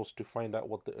resource to find out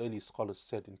what the early scholars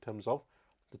said in terms of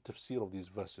the tafsir of these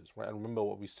verses, right? And remember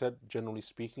what we said, generally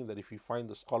speaking, that if you find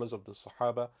the scholars of the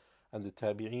Sahaba and the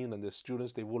Tabi'een and their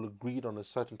students, they've all agreed on a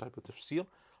certain type of tafsir,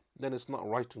 then it's not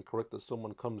right and correct that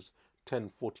someone comes 10,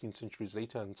 14 centuries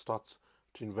later and starts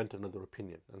to invent another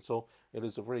opinion. And so it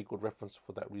is a very good reference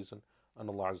for that reason, and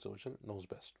Allah Azza wa Jal knows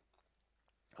best.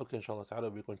 Okay, inshallah ta'ala,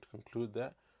 we're going to conclude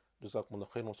there. Jazakumullah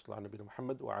khairan wa sallallahu ala nabiyina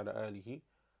Muhammad wa ala alihi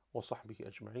wa sahbihi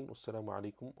ajma'in. Wassalamu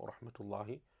alaikum wa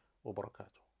rahmatullahi wa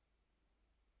barakatuh.